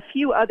there's a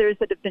few others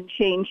that have been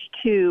changed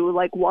too,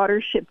 like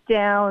Watership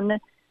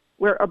Down,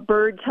 where a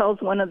bird tells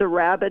one of the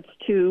rabbits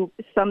to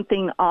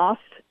something off.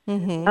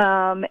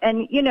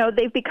 And, you know,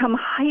 they've become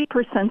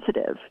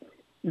hypersensitive,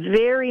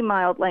 very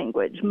mild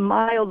language,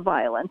 mild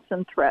violence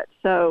and threats.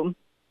 So,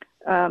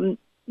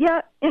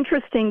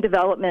 interesting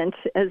development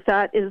as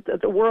that is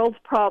the world's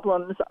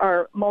problems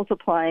are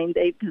multiplying.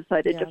 They've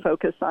decided to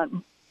focus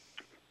on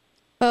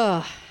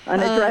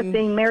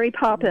addressing Mary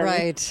Poppins.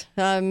 Right.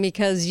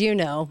 Because, you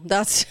know,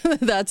 that's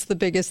the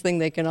biggest thing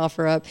they can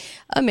offer up.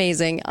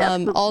 Amazing.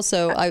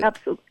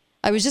 Absolutely.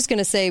 I was just going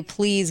to say,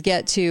 please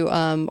get to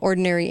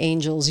Ordinary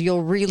Angels.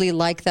 You'll really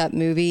like that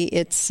movie.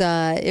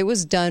 It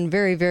was done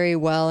very, very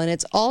well, and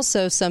it's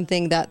also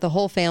something that the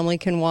whole family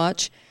can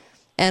watch.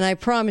 And I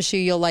promise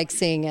you'll like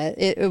seeing it.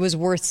 It was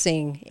worth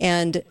seeing.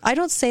 And I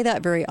don't say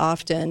that very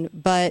often,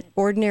 but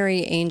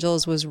Ordinary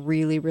Angels was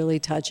really, really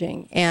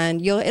touching.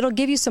 And it'll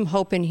give you some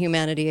hope in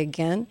humanity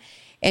again.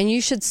 And you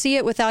should see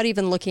it without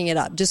even looking it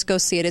up. Just go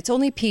see it. It's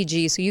only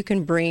PG, so you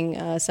can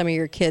bring some of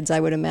your kids,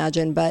 I would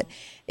imagine. But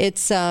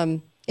it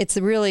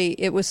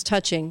was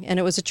touching, and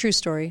it was a true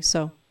story.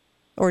 So,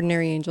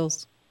 Ordinary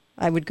Angels,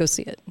 I would go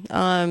see it.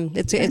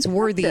 It's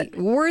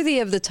worthy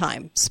of the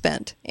time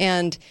spent,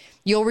 and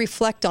you'll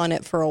reflect on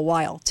it for a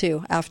while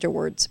too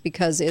afterwards,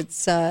 because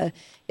it's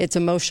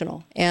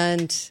emotional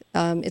and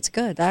it's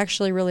good. I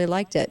actually really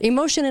liked it.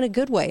 Emotion in a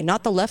good way,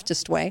 not the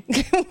leftist way,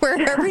 where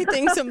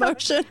everything's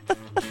emotion.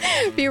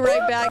 Be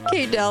right back.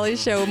 Kate Dalley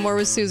Show. More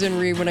with Susan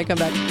Reed when I come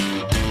back.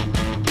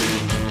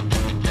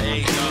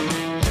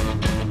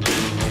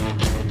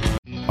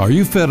 Are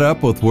you fed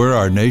up with where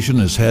our nation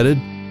is headed?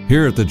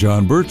 Here at the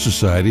John Birch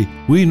Society,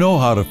 we know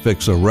how to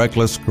fix a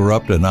reckless,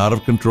 corrupt, and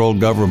out-of-control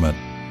government.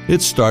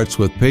 It starts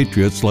with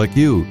patriots like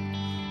you.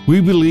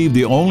 We believe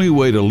the only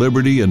way to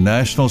liberty and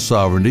national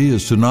sovereignty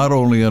is to not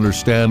only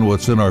understand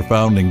what's in our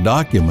founding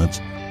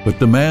documents, but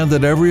demand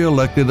that every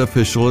elected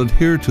official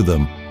adhere to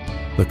them.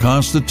 The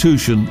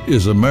Constitution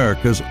is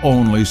America's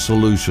only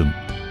solution.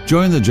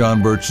 Join the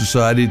John Birch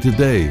Society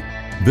today.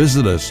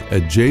 Visit us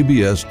at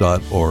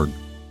jbs.org.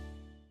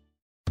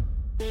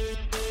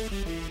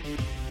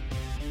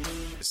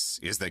 This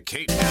is the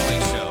Kate Dalley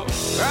Show.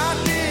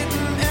 I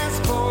didn't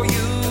ask for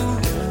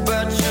you,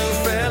 but you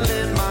fell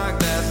in my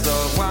glass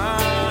of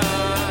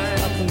wine.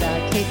 Welcome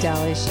back, Kate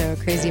Dalley Show,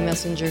 Crazy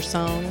Messenger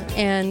song.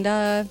 And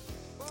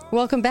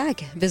welcome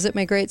back. Visit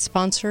my great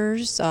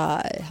sponsors.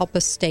 Help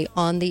us stay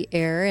on the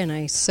air, and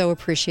I so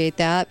appreciate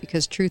that,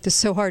 because truth is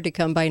so hard to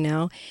come by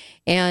now.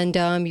 And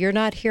you're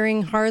not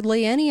hearing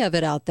hardly any of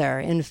it out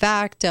there. In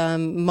fact,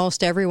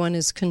 most everyone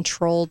is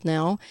controlled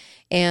now,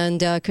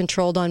 and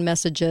controlled on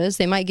messages.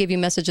 They might give you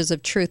messages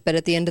of truth, but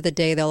at the end of the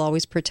day, they'll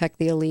always protect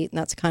the elite, and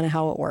that's kind of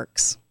how it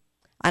works.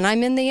 And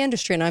I'm in the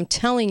industry, and I'm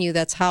telling you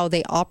that's how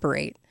they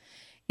operate.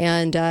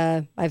 And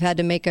I've had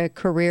to make a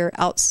career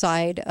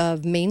outside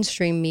of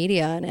mainstream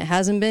media, and it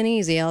hasn't been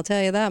easy, I'll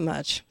tell you that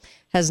much.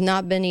 Has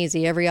not been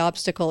easy, every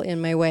obstacle in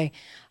my way.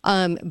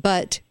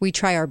 But we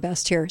try our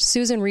best here.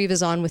 Susan Reeve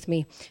is on with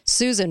me.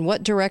 Susan,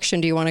 what direction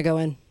do you want to go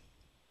in?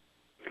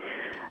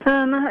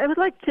 I would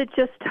like to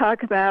just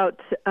talk about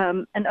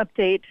an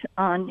update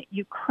on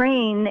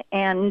Ukraine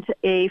and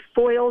a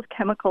foiled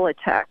chemical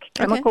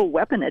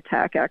weapon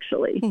attack,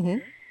 actually.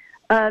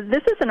 Mm-hmm.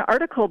 This is an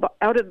article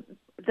out of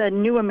the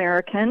New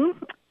American,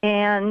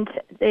 and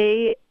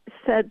they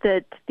said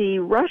that the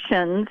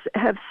Russians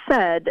have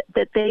said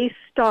that they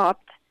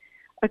stopped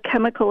a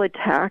chemical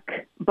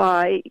attack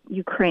by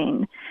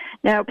Ukraine.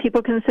 Now,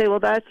 people can say,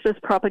 well, that's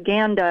just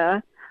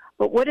propaganda.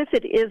 But what if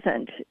it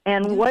isn't?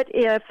 And what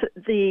if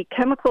the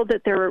chemical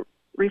that they're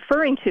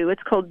referring to,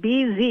 it's called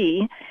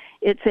BZ,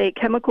 it's a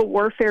chemical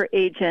warfare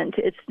agent.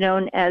 It's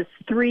known as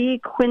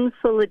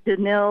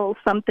 3-quincylidinyl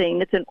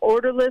something. It's an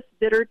odorless,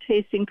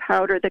 bitter-tasting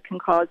powder that can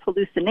cause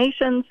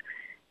hallucinations,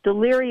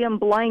 delirium,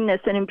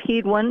 blindness, and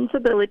impede one's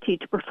ability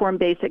to perform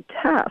basic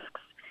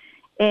tasks.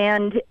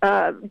 And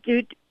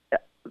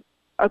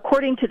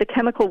according to the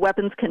Chemical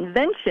Weapons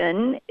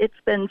Convention, it's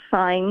been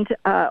signed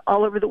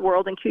all over the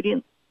world,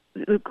 including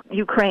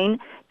Ukraine.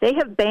 They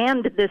have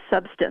banned this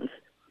substance,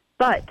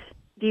 but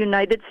the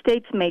United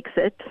States makes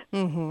it,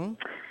 mm-hmm.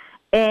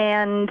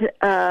 and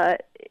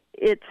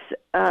it's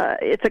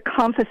a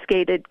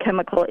confiscated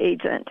chemical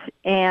agent,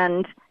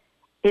 and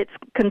it's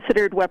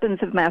considered weapons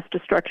of mass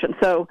destruction.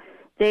 So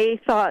they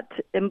thought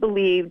and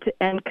believed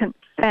and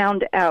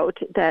found out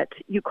that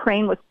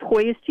Ukraine was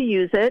poised to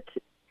use it.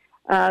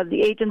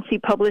 The agency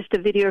published a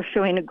video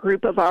showing a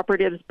group of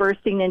operatives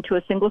bursting into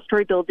a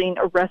single-story building,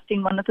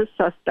 arresting one of the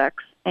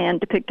suspects,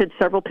 and depicted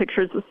several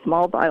pictures of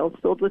small vials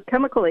filled with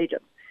chemical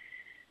agents.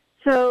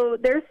 So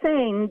they're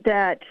saying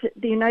that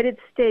the United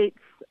States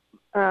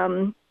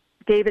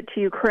gave it to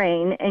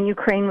Ukraine, and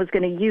Ukraine was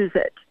going to use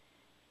it.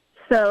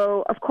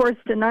 So, of course,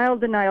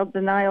 denials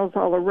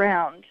all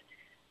around.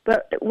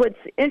 But what's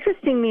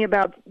interesting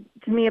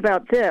to me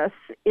about this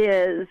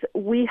is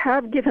we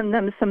have given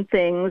them some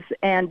things,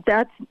 and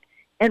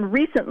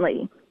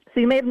recently, so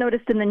you may have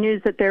noticed in the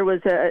news that there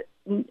was a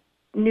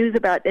news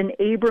about an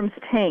Abrams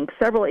tank,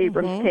 several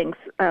Abrams mm-hmm. tanks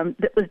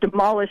that was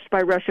demolished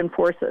by Russian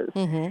forces.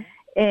 Mm-hmm.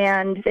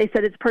 And they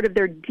said it's part of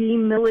their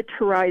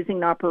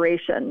demilitarizing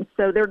operation.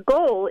 So their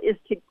goal is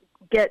to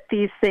get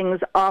these things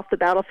off the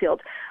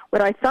battlefield.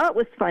 What I thought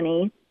was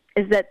funny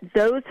is that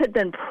those had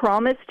been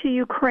promised to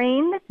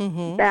Ukraine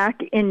mm-hmm.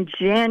 back in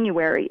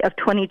January of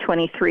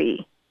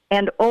 2023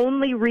 and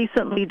only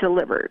recently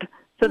delivered.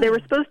 So they were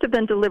supposed to have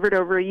been delivered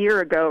over a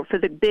year ago for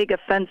the big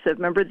offensive.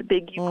 Remember the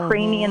big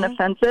Ukrainian mm-hmm.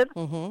 offensive?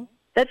 Mm-hmm.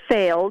 That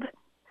failed,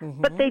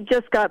 mm-hmm. but they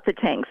just got the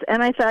tanks.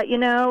 And I thought,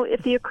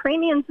 if the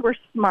Ukrainians were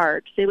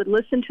smart, they would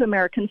listen to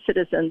American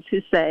citizens who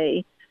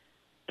say,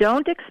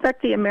 don't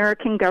expect the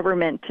American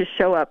government to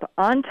show up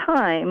on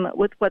time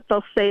with what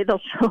they'll say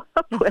they'll show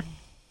up with.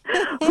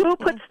 Who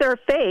puts their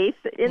faith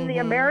in the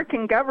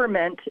American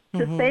government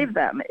to save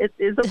them? It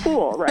is a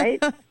fool,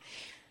 right?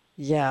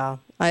 Yeah.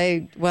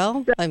 I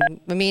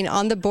mean,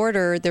 on the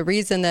border, the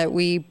reason that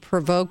we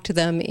provoked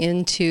them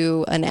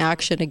into an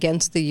action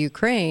against the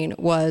Ukraine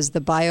was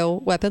the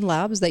bioweapon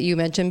labs that you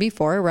mentioned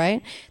before,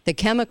 right? The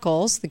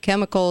chemicals, the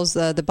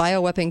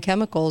bioweapon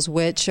chemicals,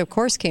 which of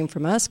course came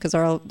from us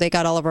because they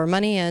got all of our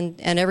money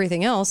and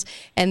everything else.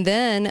 And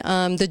then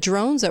the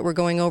drones that were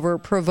going over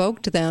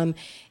provoked them.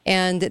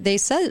 And they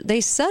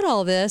said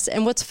all this.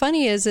 And what's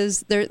funny is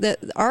that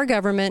our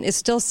government is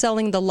still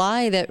selling the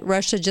lie that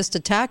Russia just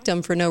attacked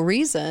them for no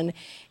reason.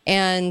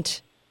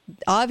 And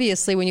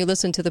obviously, when you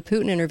listen to the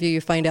Putin interview, you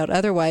find out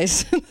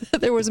otherwise.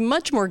 There was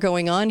much more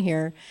going on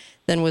here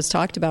than was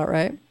talked about,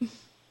 right?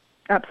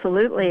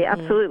 Absolutely,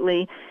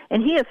 absolutely.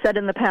 And he has said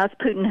in the past,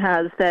 Putin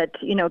has, that,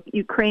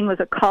 Ukraine was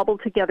a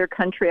cobbled-together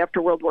country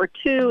after World War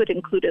II. It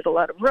included a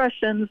lot of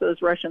Russians.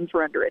 Those Russians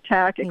were under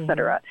attack, et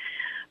cetera.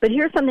 But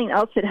here's something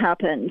else that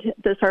happened.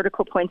 This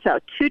article points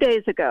out 2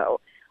 days ago,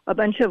 a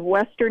bunch of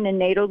Western and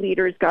NATO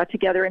leaders got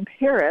together in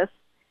Paris,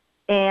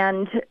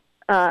 and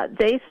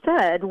they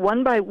said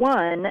one by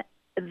one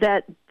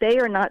that they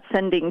are not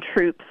sending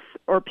troops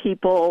or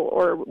people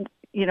or,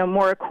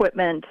 more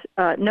equipment,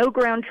 no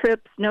ground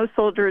trips, no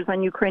soldiers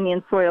on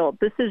Ukrainian soil.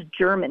 This is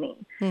Germany.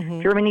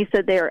 Germany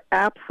said they are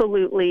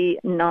absolutely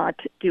not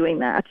doing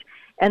that.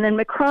 And then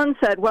Macron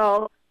said,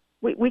 well,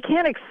 we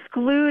can't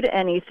exclude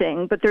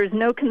anything, but there's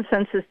no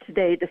consensus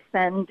today to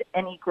send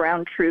any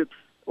ground troops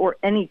or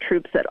any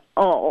troops at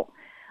all.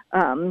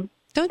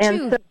 Don't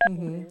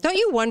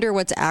you wonder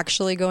what's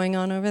actually going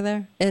on over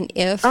there, and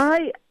if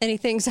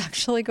anything's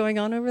actually going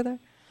on over there?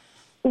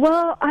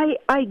 Well,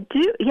 I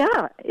do.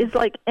 Yeah, it's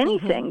like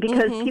anything,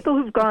 because people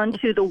who've gone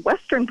to the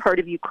western part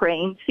of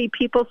Ukraine see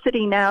people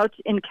sitting out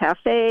in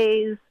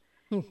cafes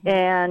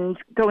and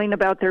going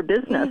about their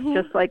business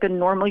just like a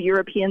normal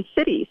European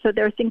city. So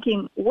they're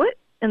thinking, what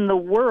in the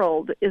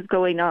world is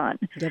going on?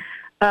 Yep.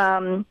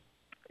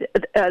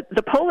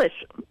 The Polish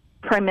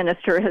Prime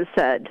Minister has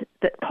said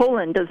that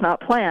Poland does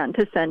not plan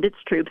to send its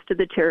troops to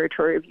the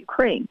territory of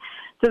Ukraine.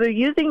 So they're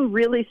using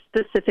really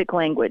specific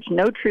language,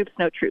 no troops,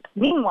 no troops.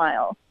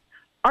 Meanwhile,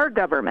 our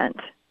government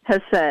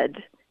has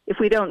said, if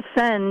we don't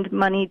send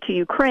money to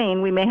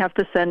Ukraine, we may have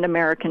to send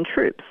American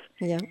troops.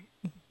 Yeah.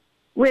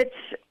 Which,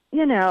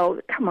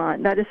 come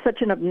on, that is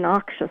such an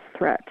obnoxious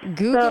threat.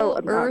 Google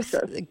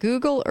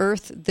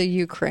Earth the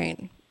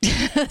Ukraine.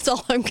 That's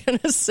all I'm going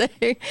to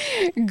say.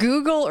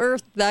 Google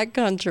Earth that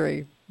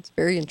country. It's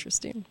very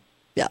interesting.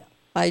 Yeah.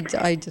 I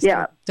just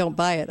don't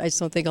buy it. I just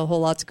don't think a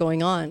whole lot's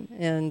going on.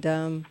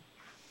 And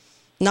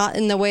not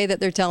in the way that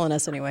they're telling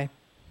us anyway.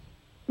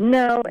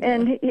 No,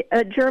 and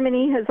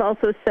Germany has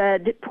also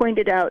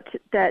pointed out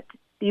that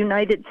the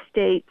United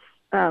States,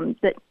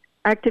 that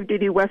active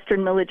duty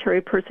Western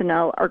military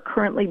personnel are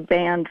currently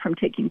banned from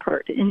taking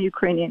part in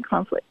Ukrainian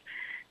conflict.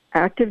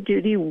 Active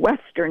duty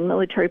Western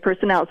military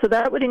personnel. So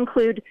that would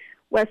include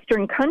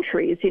Western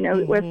countries,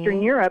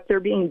 Western Europe, they're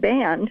being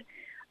banned.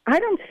 I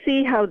don't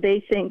see how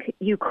they think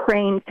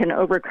Ukraine can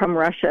overcome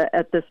Russia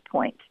at this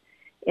point.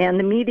 And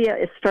the media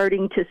is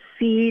starting to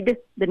seed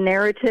the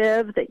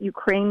narrative that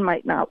Ukraine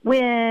might not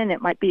win.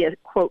 It might be a,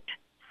 quote,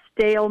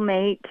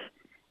 stalemate,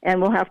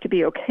 and we'll have to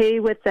be okay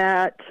with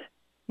that.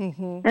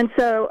 And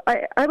so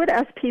I would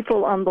ask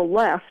people on the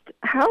left,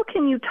 how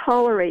can you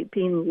tolerate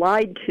being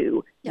lied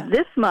to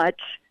this much,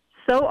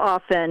 so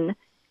often,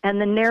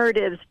 and the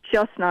narrative's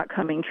just not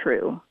coming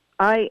true?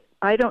 I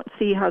don't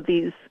see how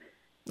these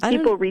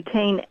people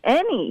retain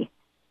any,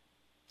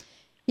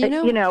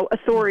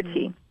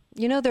 authority.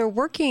 They're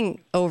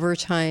working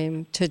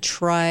overtime to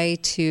try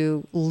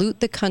to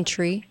loot the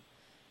country,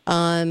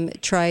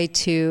 try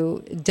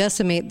to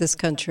decimate this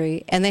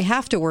country, and they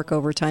have to work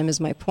overtime, is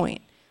my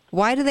point.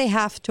 Why do they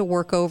have to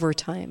work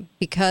overtime?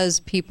 Because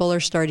people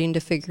are starting to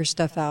figure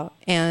stuff out,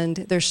 and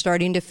they're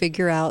starting to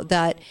figure out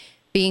that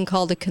being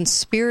called a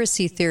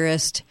conspiracy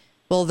theorist,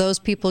 well, those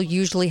people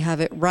usually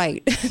have it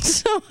right.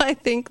 So I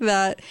think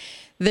that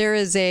there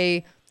is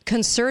a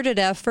concerted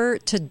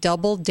effort to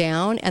double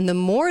down, and the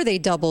more they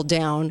double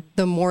down,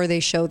 the more they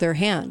show their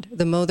hand,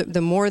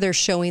 the more they're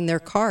showing their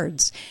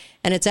cards.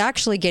 And it's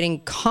actually getting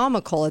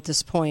comical at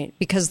this point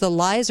because the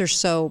lies are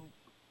so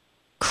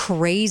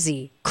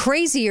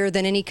crazier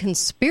than any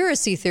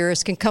conspiracy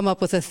theorist can come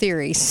up with a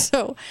theory.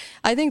 So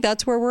I think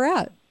that's where we're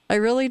at. I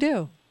really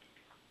do.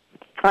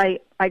 I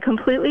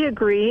completely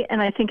agree,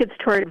 and I think it's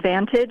to our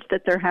advantage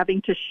that they're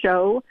having to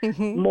show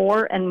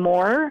more and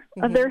more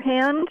of their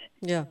hand.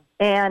 Yeah.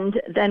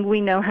 And then we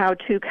know how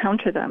to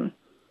counter them.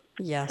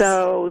 Yes.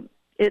 So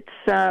it's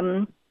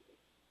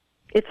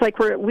like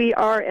we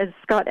are, as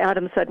Scott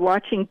Adams said,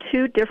 watching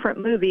two different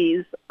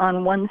movies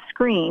on one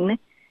screen.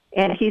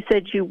 And he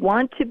said you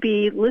want to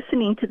be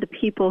listening to the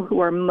people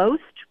who are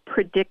most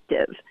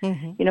predictive.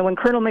 When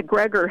Colonel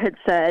McGregor had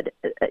said,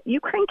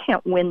 Ukraine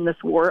can't win this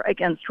war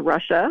against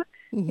Russia.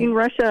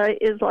 Russia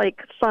is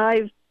like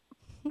 5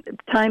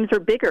 times or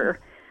bigger.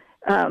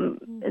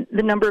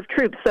 the number of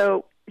troops.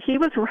 So he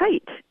was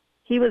right.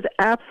 He was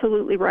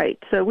absolutely right.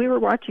 So we were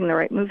watching the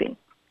right movie.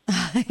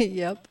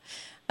 Yep.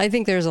 I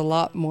think there's a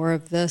lot more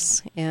of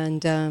this.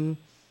 And I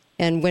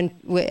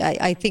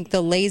think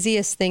the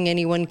laziest thing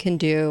anyone can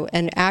do,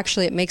 and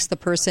actually it makes the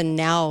person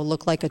now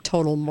look like a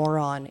total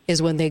moron,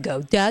 is when they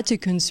go, that's a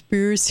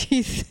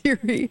conspiracy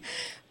theory.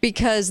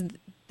 Because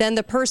then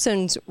the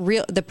person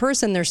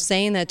they're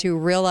saying that to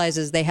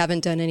realizes they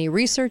haven't done any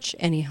research,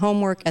 any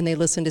homework, and they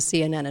listen to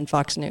CNN and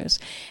Fox News,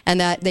 and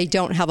that they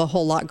don't have a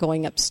whole lot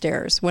going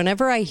upstairs.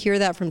 Whenever I hear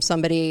that from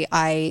somebody,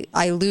 I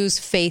lose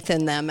faith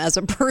in them as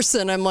a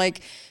person. I'm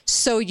like,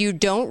 so you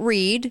don't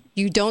read,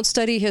 you don't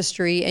study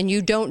history, and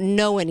you don't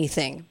know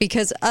anything,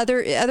 because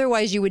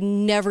otherwise you would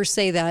never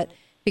say that.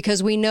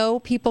 Because we know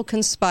people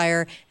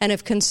conspire and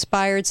have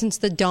conspired since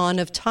the dawn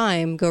of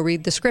time. Go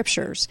read the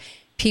scriptures.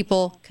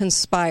 People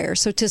conspire.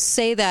 So to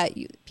say that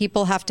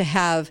people have to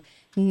have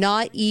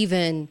not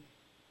even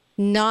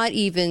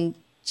 2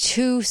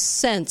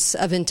 cents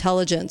of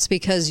intelligence,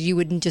 because you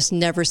would just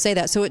never say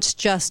that. So it's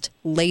just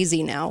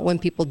lazy now when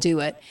people do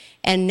it.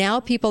 And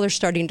now people are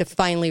starting to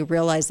finally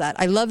realize that.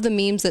 I love the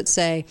memes that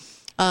say,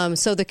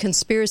 so the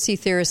conspiracy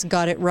theorists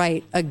got it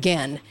right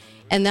again.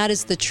 And that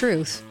is the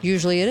truth.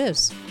 Usually it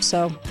is.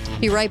 So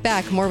be right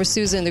back. More with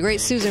Susan, the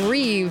great Susan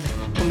Reeve.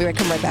 We'll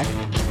come right back.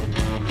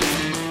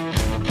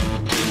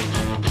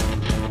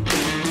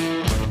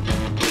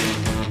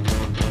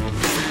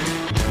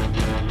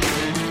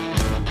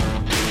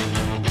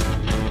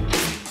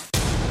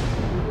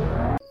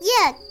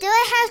 Yeah, do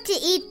I have to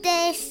eat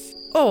this?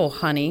 Oh,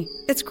 honey,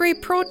 it's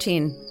great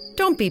protein.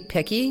 Don't be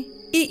picky.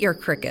 Eat your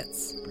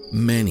crickets.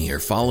 Many are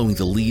following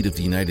the lead of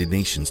the United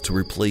Nations to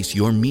replace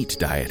your meat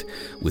diet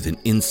with an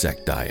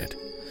insect diet.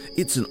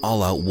 It's an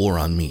all-out war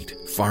on meat,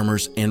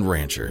 farmers, and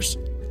ranchers.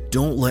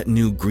 Don't let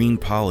new green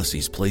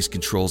policies place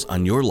controls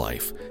on your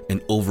life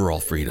and overall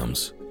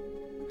freedoms.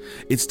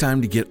 It's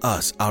time to get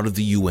us out of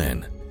the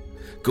UN.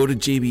 Go to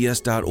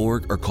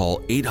jbs.org or call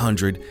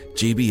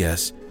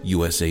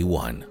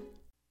 800-JBS-USA1.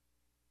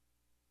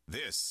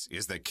 This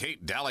is the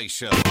Kate Dalley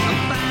Show. I'm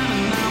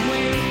finding my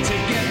way to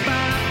get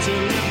back to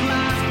live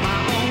life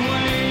my own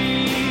way.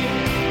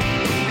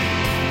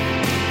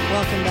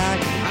 Welcome back.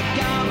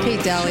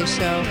 Kate Dalley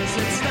Show.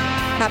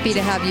 Happy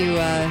to have you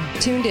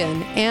tuned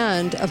in.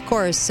 And, of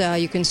course,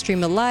 you can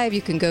stream it live.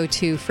 You can go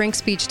to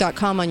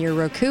frankspeech.com on your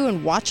Roku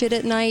and watch it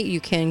at night. You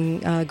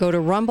can go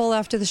to Rumble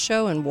after the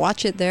show and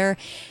watch it there.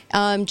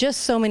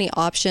 Just so many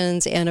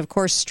options. And, of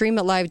course, stream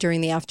it live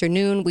during the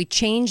afternoon. We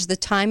changed the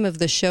time of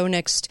the show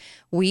next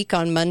week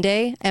on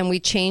Monday, and we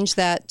changed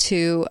that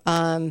to,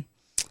 I'm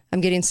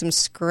getting some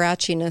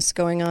scratchiness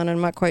going on.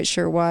 I'm not quite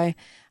sure why.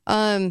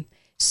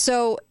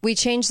 So we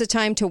changed the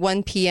time to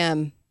 1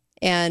 p.m.,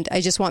 and I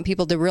just want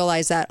people to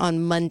realize that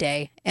on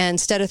Monday. And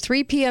instead of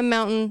 3 p.m.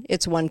 Mountain,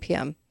 it's 1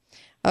 p.m.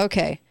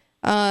 Okay.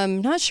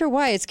 Not sure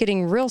why. It's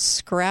getting real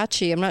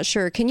scratchy. I'm not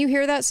sure. Can you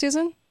hear that,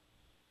 Susan?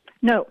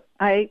 No,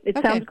 it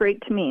sounds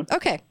great to me.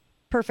 Okay,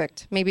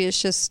 perfect. Maybe it's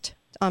just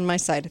on my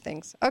side of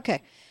things.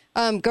 Okay.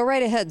 Go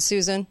right ahead,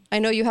 Susan. I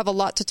know you have a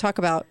lot to talk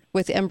about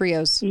with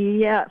embryos.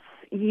 Yes.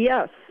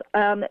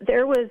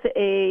 There was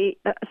a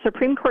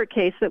Supreme Court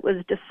case that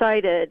was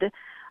decided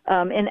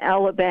in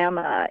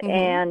Alabama,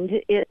 and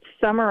the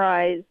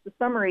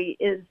summary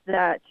is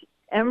that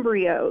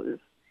embryos,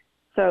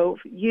 so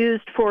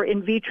used for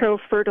in vitro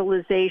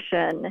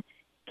fertilization,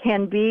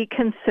 can be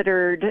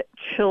considered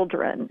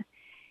children.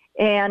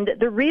 And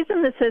the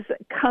reason this has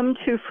come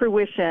to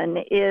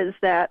fruition is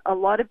that a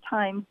lot of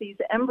times these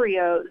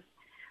embryos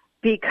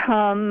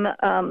become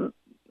a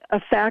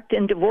fact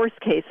in divorce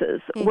cases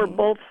where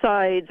both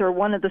sides or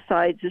one of the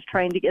sides is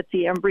trying to get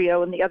the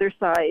embryo and the other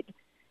side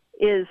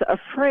is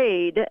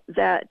afraid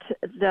that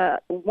the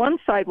one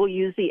side will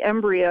use the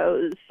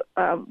embryos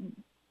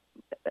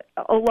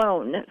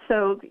alone.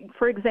 So,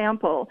 for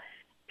example,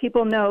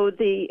 people know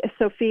the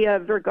Sofia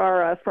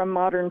Vergara from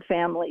Modern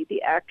Family,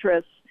 the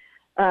actress.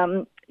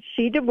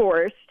 She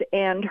divorced,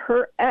 and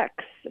her ex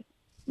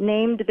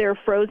named their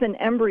frozen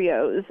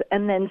embryos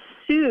and then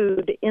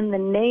sued in the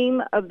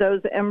name of those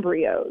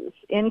embryos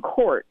in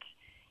court.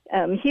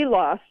 He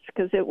lost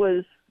because he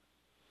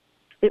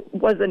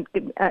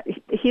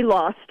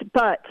lost,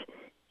 but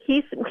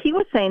he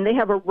was saying they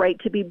have a right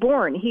to be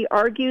born. He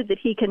argued that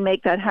he can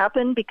make that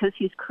happen because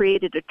he's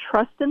created a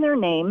trust in their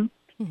name.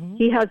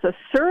 He has a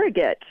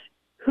surrogate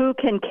who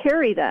can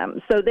carry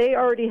them. So they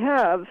already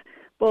have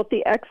both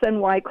the X and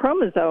Y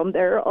chromosome.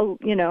 They're,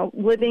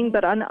 living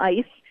but on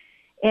ice.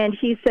 And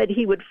he said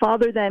he would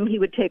father them, he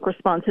would take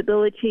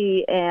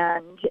responsibility,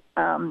 and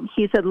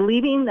he said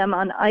leaving them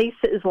on ice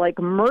is like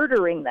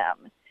murdering them.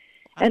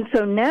 And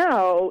so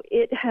now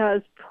it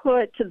has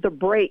put the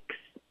brakes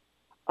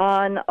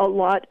on a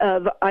lot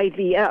of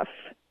IVF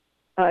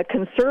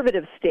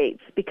conservative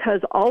states, because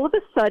all of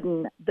a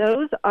sudden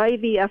those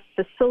IVF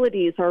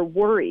facilities are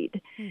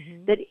worried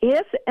that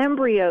if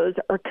embryos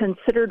are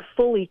considered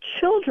fully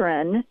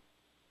children,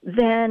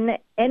 then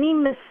any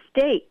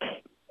mistake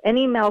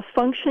any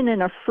malfunction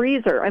in a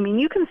freezer. I mean,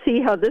 you can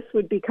see how this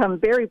would become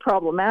very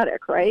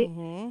problematic, right?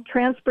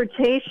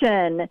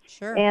 Transportation,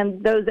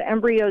 and those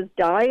embryos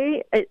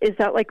die. Is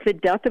that like the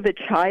death of a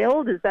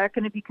child? Is that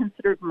going to be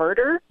considered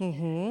murder?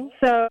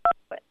 So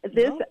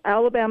this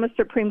Alabama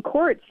Supreme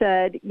Court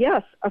said,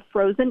 yes, a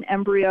frozen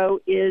embryo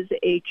is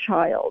a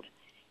child.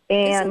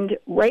 And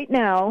right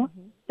now,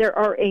 there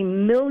are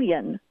 1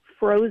 million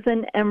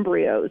frozen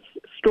embryos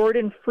stored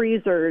in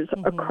freezers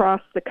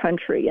across the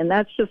country, and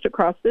that's just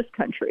across this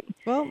country.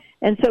 Well,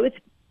 and so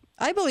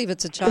I believe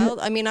it's a child.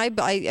 I mean,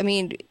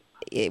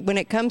 when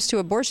it comes to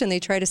abortion,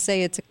 they try to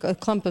say it's a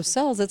clump of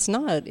cells. It's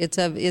not. It's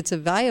a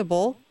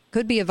viable,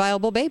 could be a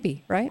viable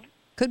baby, right?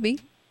 Could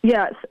be.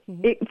 Yes,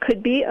 it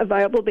could be a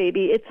viable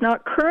baby. It's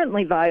not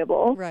currently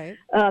viable. Right.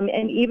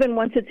 And even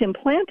once it's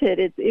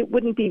implanted, it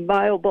wouldn't be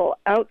viable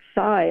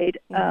outside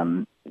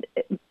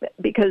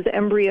because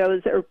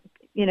embryos are,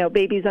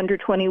 babies under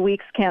 20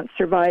 weeks can't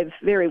survive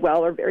very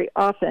well or very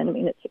often. I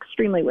mean, it's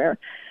extremely rare.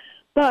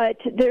 But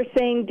they're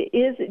saying,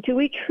 do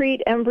we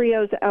treat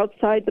embryos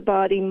outside the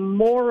body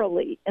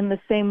morally in the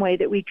same way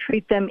that we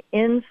treat them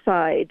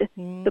inside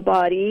the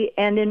body?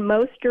 And in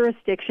most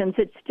jurisdictions,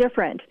 it's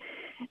different.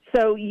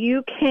 So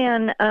you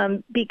can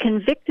be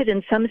convicted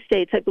in some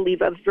states, I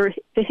believe, of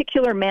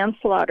vehicular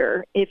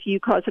manslaughter if you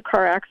cause a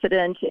car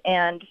accident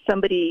and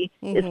somebody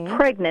is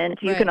pregnant.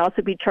 You can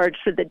also be charged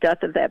for the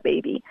death of that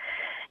baby.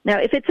 Now,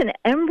 if it's an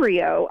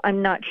embryo,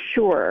 I'm not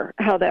sure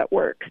how that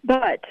works.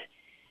 But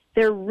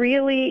they're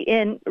really,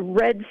 in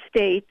red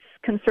states,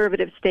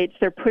 conservative states,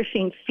 they're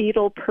pushing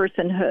fetal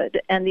personhood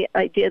and the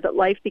idea that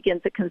life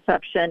begins at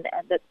conception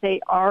and that they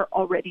are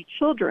already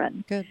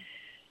children. Good.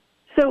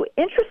 So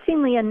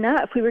interestingly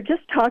enough, we were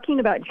just talking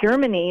about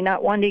Germany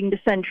not wanting to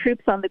send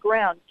troops on the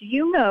ground. Do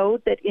you know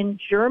that in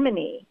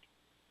Germany,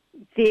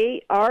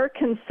 they are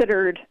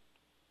considered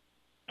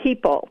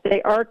people?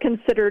 They are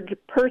considered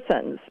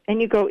persons.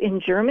 And you go,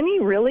 in Germany,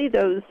 really?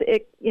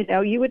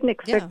 You wouldn't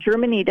expect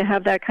Germany to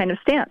have that kind of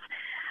stance.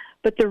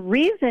 But the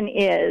reason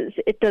is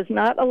it does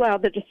not allow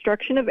the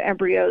destruction of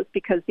embryos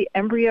because the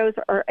embryos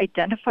are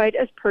identified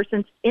as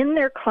persons in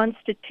their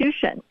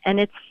constitution. And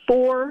it's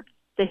for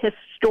the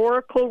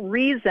historical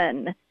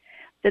reason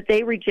that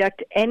they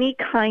reject any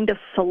kind of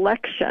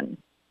selection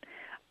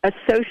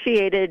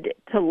associated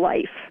to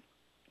life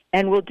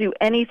and will do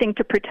anything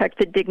to protect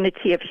the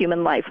dignity of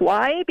human life.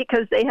 Why?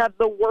 Because they have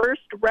the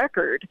worst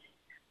record,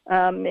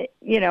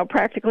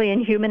 practically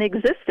in human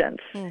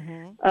existence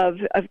of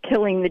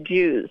killing the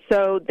Jews.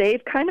 So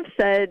they've kind of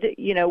said,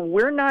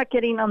 we're not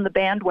getting on the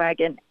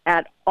bandwagon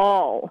at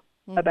all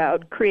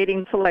about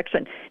creating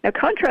selection. Now,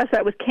 contrast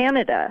that with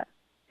Canada,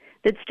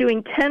 that's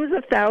doing tens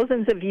of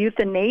thousands of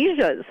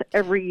euthanasias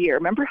every year.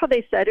 Remember how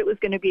they said it was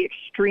going to be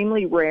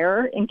extremely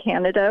rare in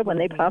Canada when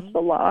they passed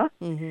the law?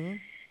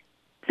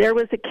 There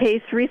was a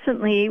case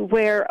recently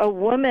where a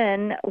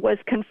woman was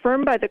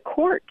confirmed by the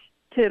court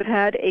to have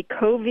had a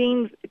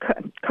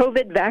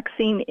COVID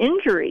vaccine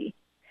injury,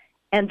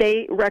 and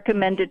they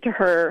recommended to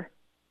her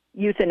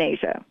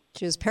euthanasia.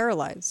 She was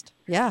paralyzed.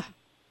 Yeah.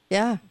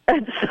 Yeah.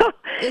 And so,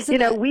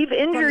 we've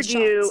injured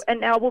you,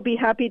 and now we'll be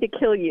happy to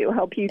kill you,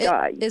 help you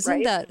die.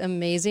 Isn't that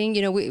amazing?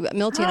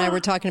 Milty and I were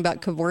talking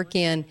about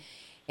Kevorkian,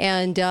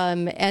 and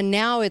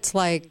now it's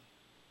like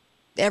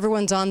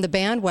everyone's on the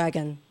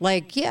bandwagon.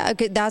 Like, yeah,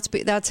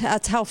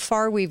 that's how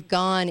far we've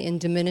gone in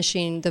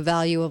diminishing the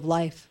value of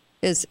life.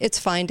 It's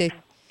fine to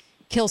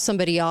kill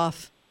somebody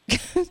off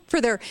for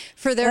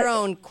their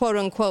own quote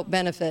unquote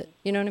benefit.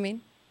 You know what I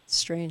mean? It's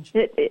strange.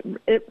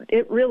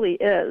 It really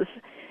is.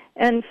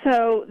 And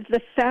so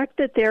the fact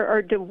that there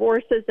are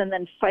divorces and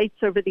then fights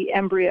over the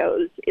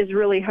embryos is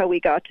really how we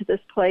got to this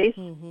place.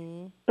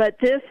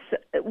 But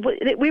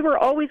we were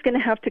always going to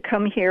have to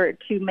come here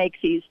to make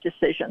these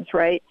decisions,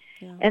 right?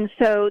 Yeah. And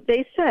so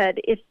they said,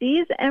 if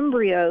these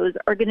embryos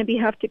are going to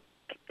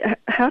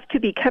have to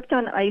be kept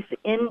on ice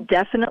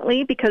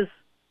indefinitely, because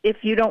if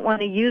you don't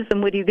want to use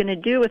them, what are you going to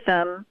do with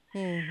them?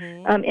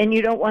 And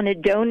you don't want to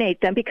donate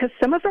them because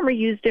some of them are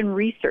used in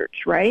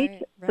research,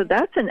 right? So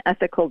that's an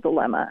ethical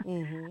dilemma.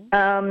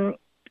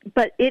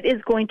 But it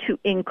is going to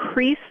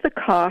increase the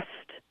cost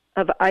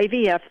of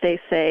IVF, they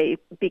say,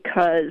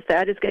 because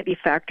that is going to be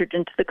factored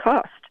into the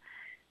cost,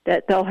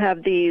 that they'll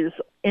have these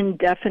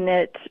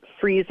indefinite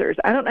freezers.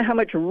 I don't know how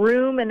much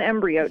room an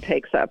embryo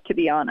takes up, to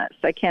be honest.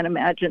 I can't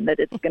imagine that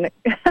it's going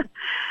to,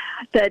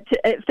 that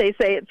if they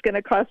say it's going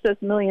to cost us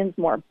millions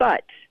more.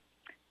 But,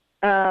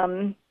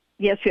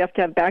 yes, you have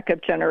to have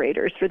backup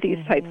generators for these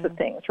types of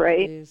things,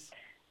 right?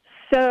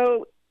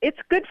 So it's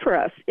good for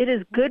us. It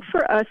is good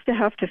for us to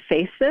have to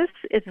face this.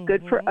 It's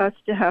good for us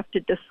to have to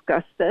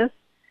discuss this.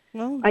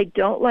 I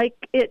don't like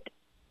it.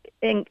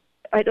 And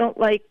I don't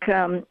like,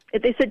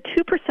 they said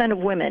 2% of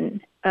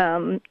women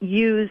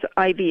use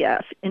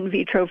IVF, in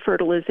vitro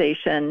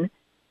fertilization,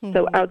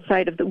 so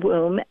outside of the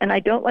womb. And I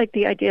don't like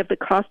the idea of the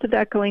cost of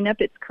that going up.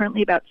 It's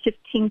currently about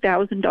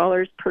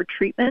 $15,000 per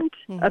treatment,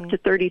 up to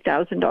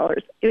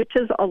 $30,000, which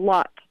is a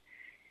lot.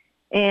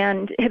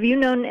 And have you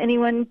known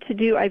anyone to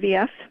do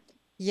IVF?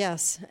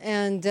 Yes,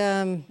 and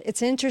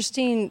it's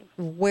interesting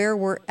where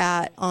we're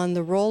at on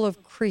the role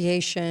of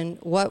creation,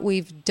 what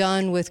we've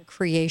done with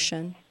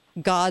creation,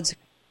 God's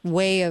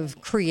way of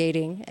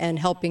creating and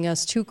helping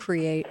us to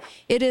create.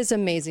 It is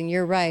amazing.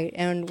 You're right.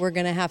 And we're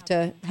going to have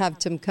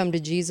to come to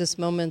Jesus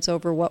moments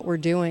over what we're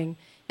doing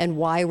and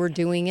why we're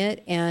doing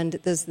it and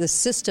the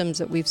systems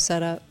that we've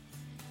set up.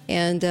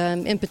 And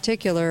in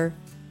particular,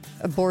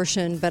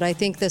 abortion. But I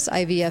think this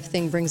IVF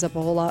thing brings up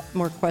a whole lot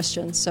more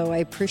questions. So I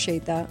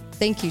appreciate that.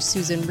 Thank you,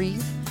 Susan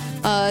Reed.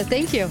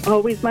 Thank you.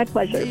 Always my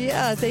pleasure.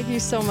 Yeah, thank you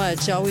so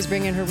much. Always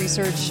bringing her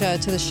research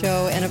to the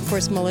show. And, of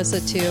course, Melissa,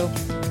 too.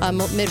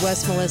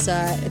 Midwest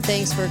Melissa,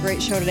 thanks for a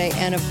great show today.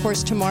 And, of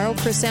course, tomorrow,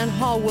 Chris Ann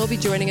Hall will be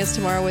joining us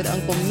tomorrow with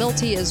Uncle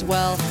Milty as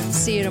well.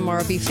 See you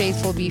tomorrow. Be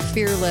faithful, be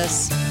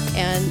fearless.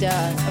 And,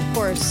 of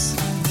course,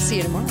 see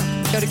you tomorrow.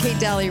 Go to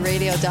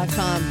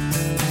KateDalleyRadio.com.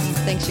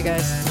 Thanks, you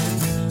guys.